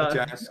have your But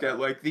desk at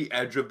like the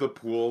edge of the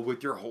pool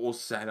with your whole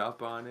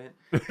setup on it.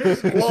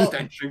 Just well,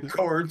 extension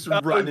cords I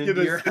was running to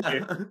gonna your say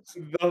house.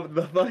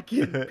 the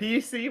fucking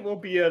PC will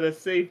be at a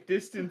safe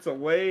distance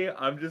away.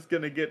 I'm just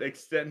gonna get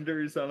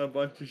extenders on a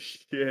bunch of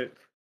shit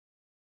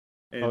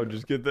Oh, and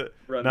just get the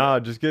run it. nah,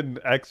 just get an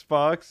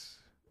Xbox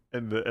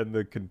and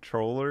the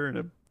controller and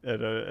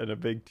a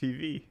big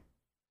TV.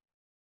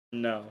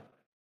 No.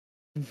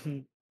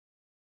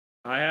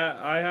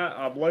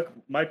 Look,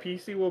 my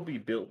PC will be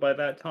built by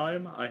that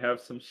time. I have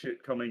some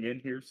shit coming in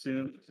here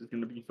soon, which is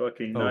gonna be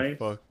fucking Oh nice.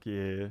 fuck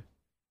yeah.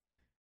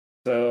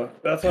 So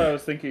that's why I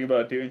was thinking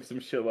about doing some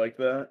shit like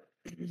that.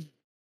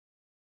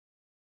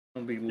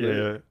 It'll be lit.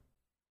 Yeah.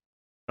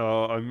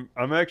 Oh,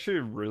 I'm actually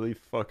really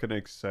fucking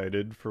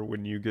excited for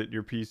when you get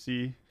your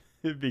PC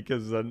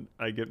because then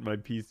I get my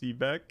PC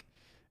back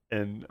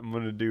and I'm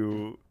gonna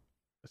do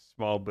a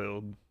small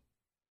build.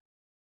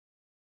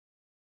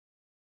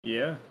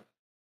 Yeah.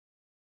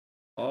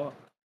 Oh,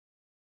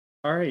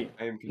 all right.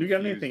 I am You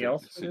got confused anything at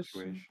else the for this?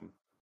 situation.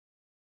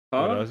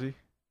 What, Huh? Ozzy?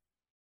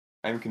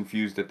 I'm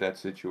confused at that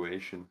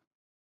situation.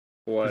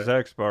 What?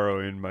 Zach's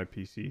borrowing my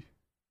PC.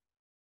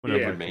 One of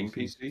Your my Yeah. main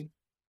PCs. PC?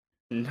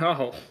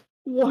 No.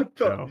 What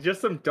the? No. Just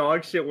some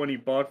dog shit when he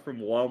bought from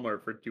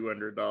Walmart for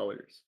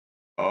 $200.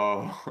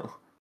 Oh.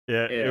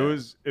 Yeah, it Yeah.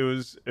 was it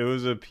was it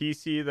was a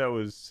PC that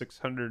was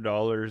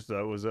 $600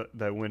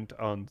 that went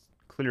on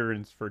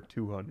clearance for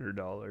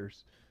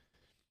 $200,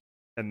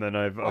 and then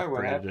I've Why,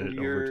 what upgraded happened to it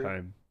over your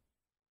time.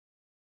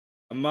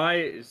 My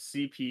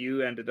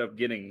CPU ended up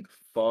getting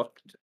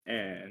fucked,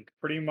 and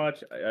pretty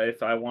much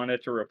if I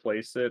wanted to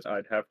replace it,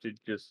 I'd have to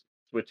just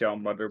switch out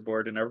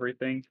motherboard and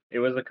everything. It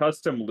was a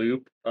custom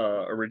loop,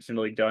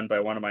 originally done by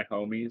one of my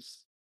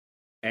homies,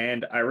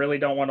 and I really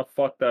don't want to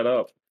fuck that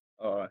up.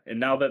 And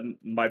now that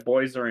my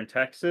boys are in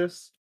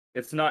Texas,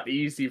 it's not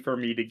easy for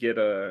me to get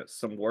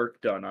some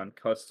work done on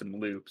custom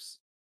loops.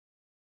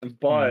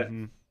 But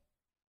Mm-hmm.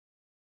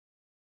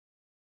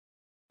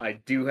 I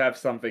do have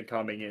something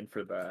coming in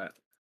for that.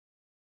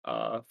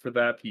 For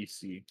that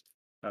PC.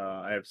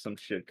 I have some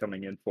shit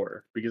coming in for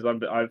it because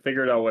I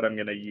figured out what I'm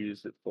gonna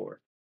use it for.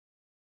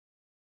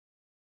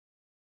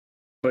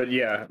 But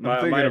yeah, I'm my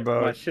thinking my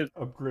about shit.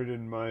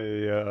 upgrading my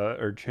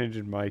or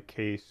changing my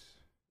case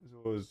as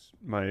well as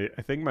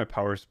I think my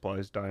power supply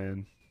is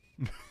dying.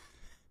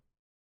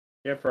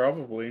 Yeah,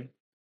 probably.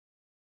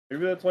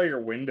 Maybe that's why your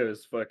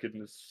Windows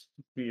fucking is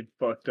being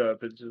fucked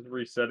up. It's just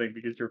resetting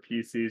because your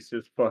PC is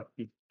just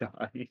fucking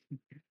dying.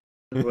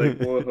 It's like,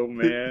 whoa,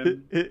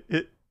 man, Just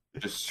it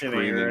ain't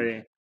screaming.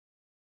 right.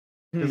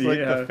 Because like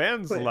the Yeah,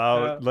 fan's like,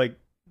 loud. Like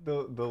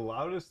the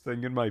loudest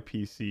thing in my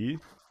PC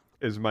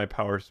is my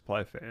power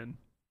supply fan,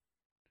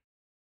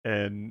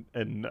 and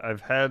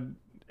I've had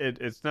it.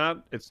 It's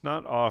not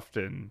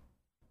often,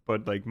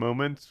 but like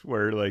moments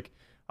where like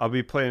I'll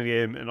be playing a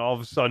game and all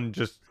of a sudden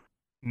just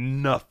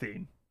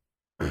nothing,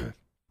 and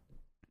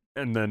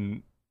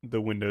then the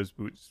Windows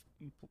boot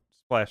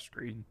splash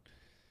screen.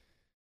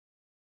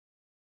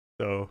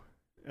 So,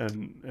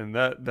 and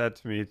that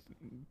to me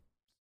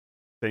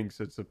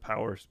thinks it's a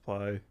power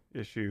supply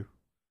issue.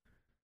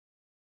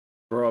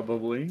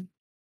 probably.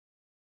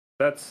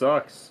 That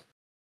sucks.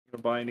 You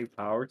gonna buy a new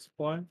power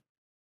supply?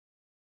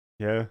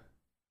 Yeah.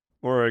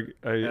 Or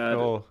Uh,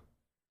 oh,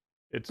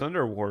 it's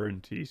under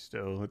warranty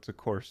still. It's a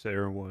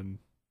Corsair one,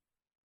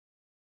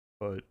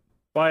 but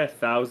Buy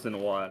 1,000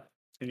 watt,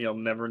 and you'll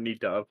never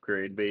need to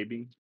upgrade,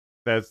 baby.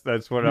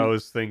 that's what I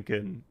was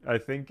thinking. I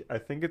think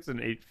it's an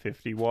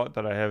 850 watt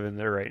that I have in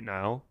there right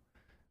now,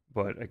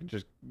 but I can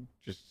just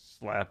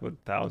slap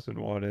 1,000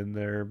 watt in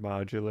there,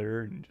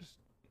 modular, and just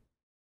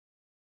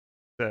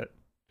set.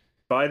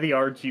 Buy the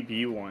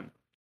RGB one,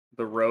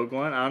 the Rogue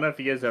one. I don't know if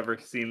you guys ever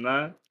seen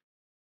that.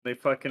 They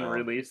fucking Oh.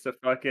 released a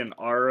fucking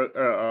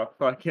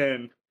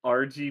fucking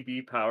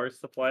RGB power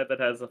supply that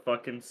has a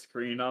fucking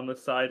screen on the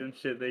side and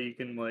shit that you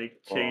can like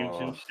change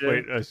and Oh. shit.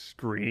 Wait, a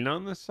screen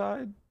on the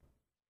side?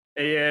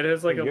 Yeah, it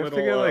has like Wait, a you have to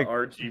little get like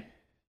RGB.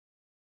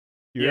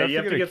 you Yeah, have you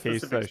to have get to a get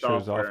case specific that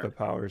shows off software. the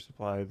power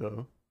supply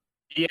though.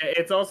 Yeah,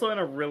 it's also in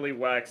a really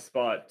whack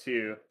spot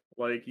too.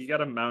 Like you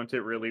gotta mount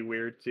it really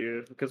weird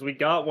too. Because we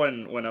got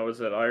one when I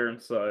was at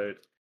Ironside,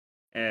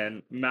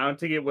 and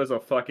mounting it was a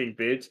fucking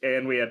bitch,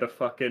 and we had to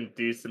fucking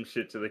do some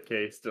shit to the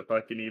case to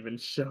fucking even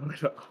show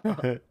it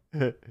off.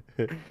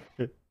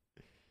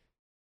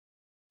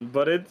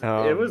 But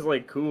it was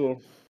like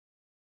cool.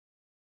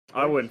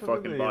 I like wouldn't some of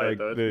fucking the buy it like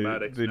though. It's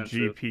mad the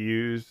expensive.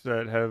 GPUs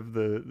that have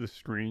the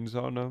screens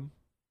on them.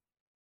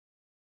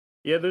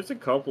 Yeah, there's a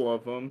couple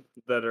of them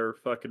that are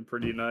fucking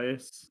pretty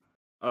nice.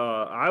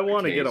 I The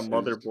want to get a cases.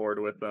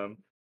 motherboard with them,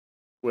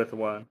 with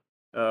one.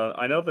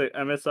 I know the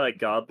MSI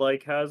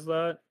Godlike has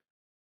that,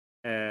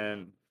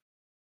 and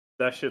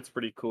that shit's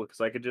pretty cool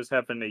because I could just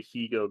have an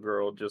Ahigo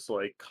girl just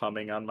like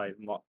coming on my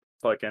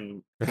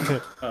fucking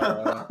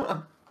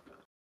uh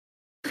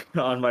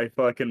on my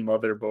fucking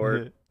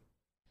motherboard.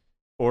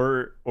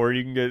 Or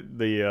you can get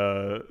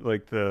the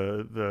like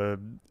the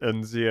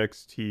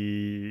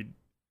NZXT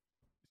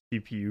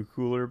CPU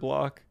cooler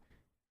block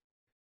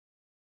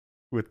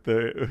with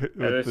the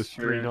That with the is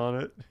screen true. on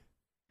it.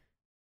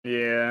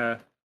 Yeah,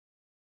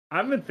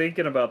 I've been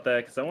thinking about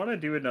that because I want to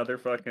do another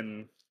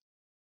fucking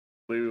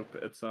loop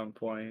at some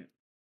point,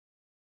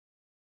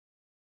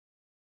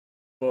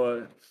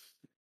 but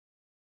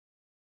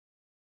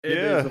it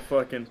is Yeah. a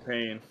fucking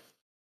pain.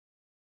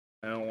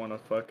 I don't want to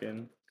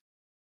fucking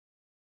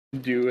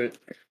do it,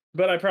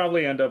 but I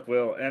probably end up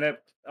will, and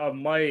it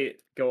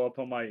might go up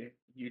on my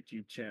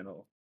YouTube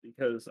channel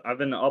because I've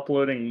been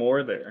uploading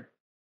more there.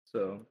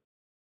 So,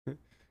 I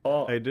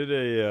oh did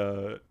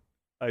a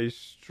I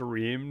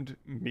streamed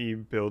me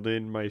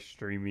building my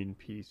streaming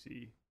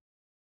PC.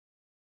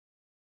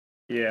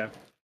 yeah,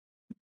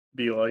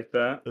 be like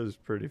that. It was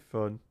pretty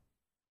fun.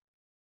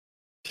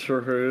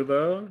 True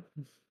though.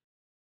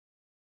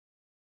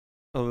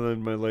 Other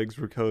than my legs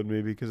were killing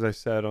me because I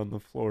sat on the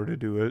floor to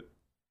do it.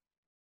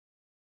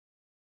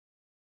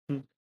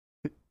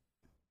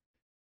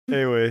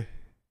 Anyway,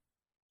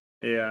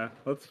 Yeah,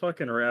 let's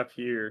fucking wrap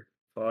here.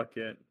 Fuck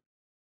it.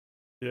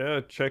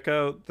 yeah, check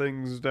out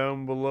things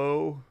down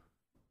below.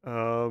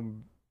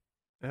 Um,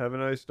 have a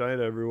nice night,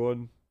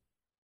 everyone.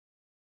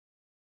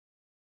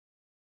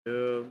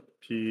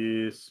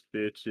 Peace,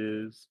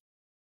 bitches.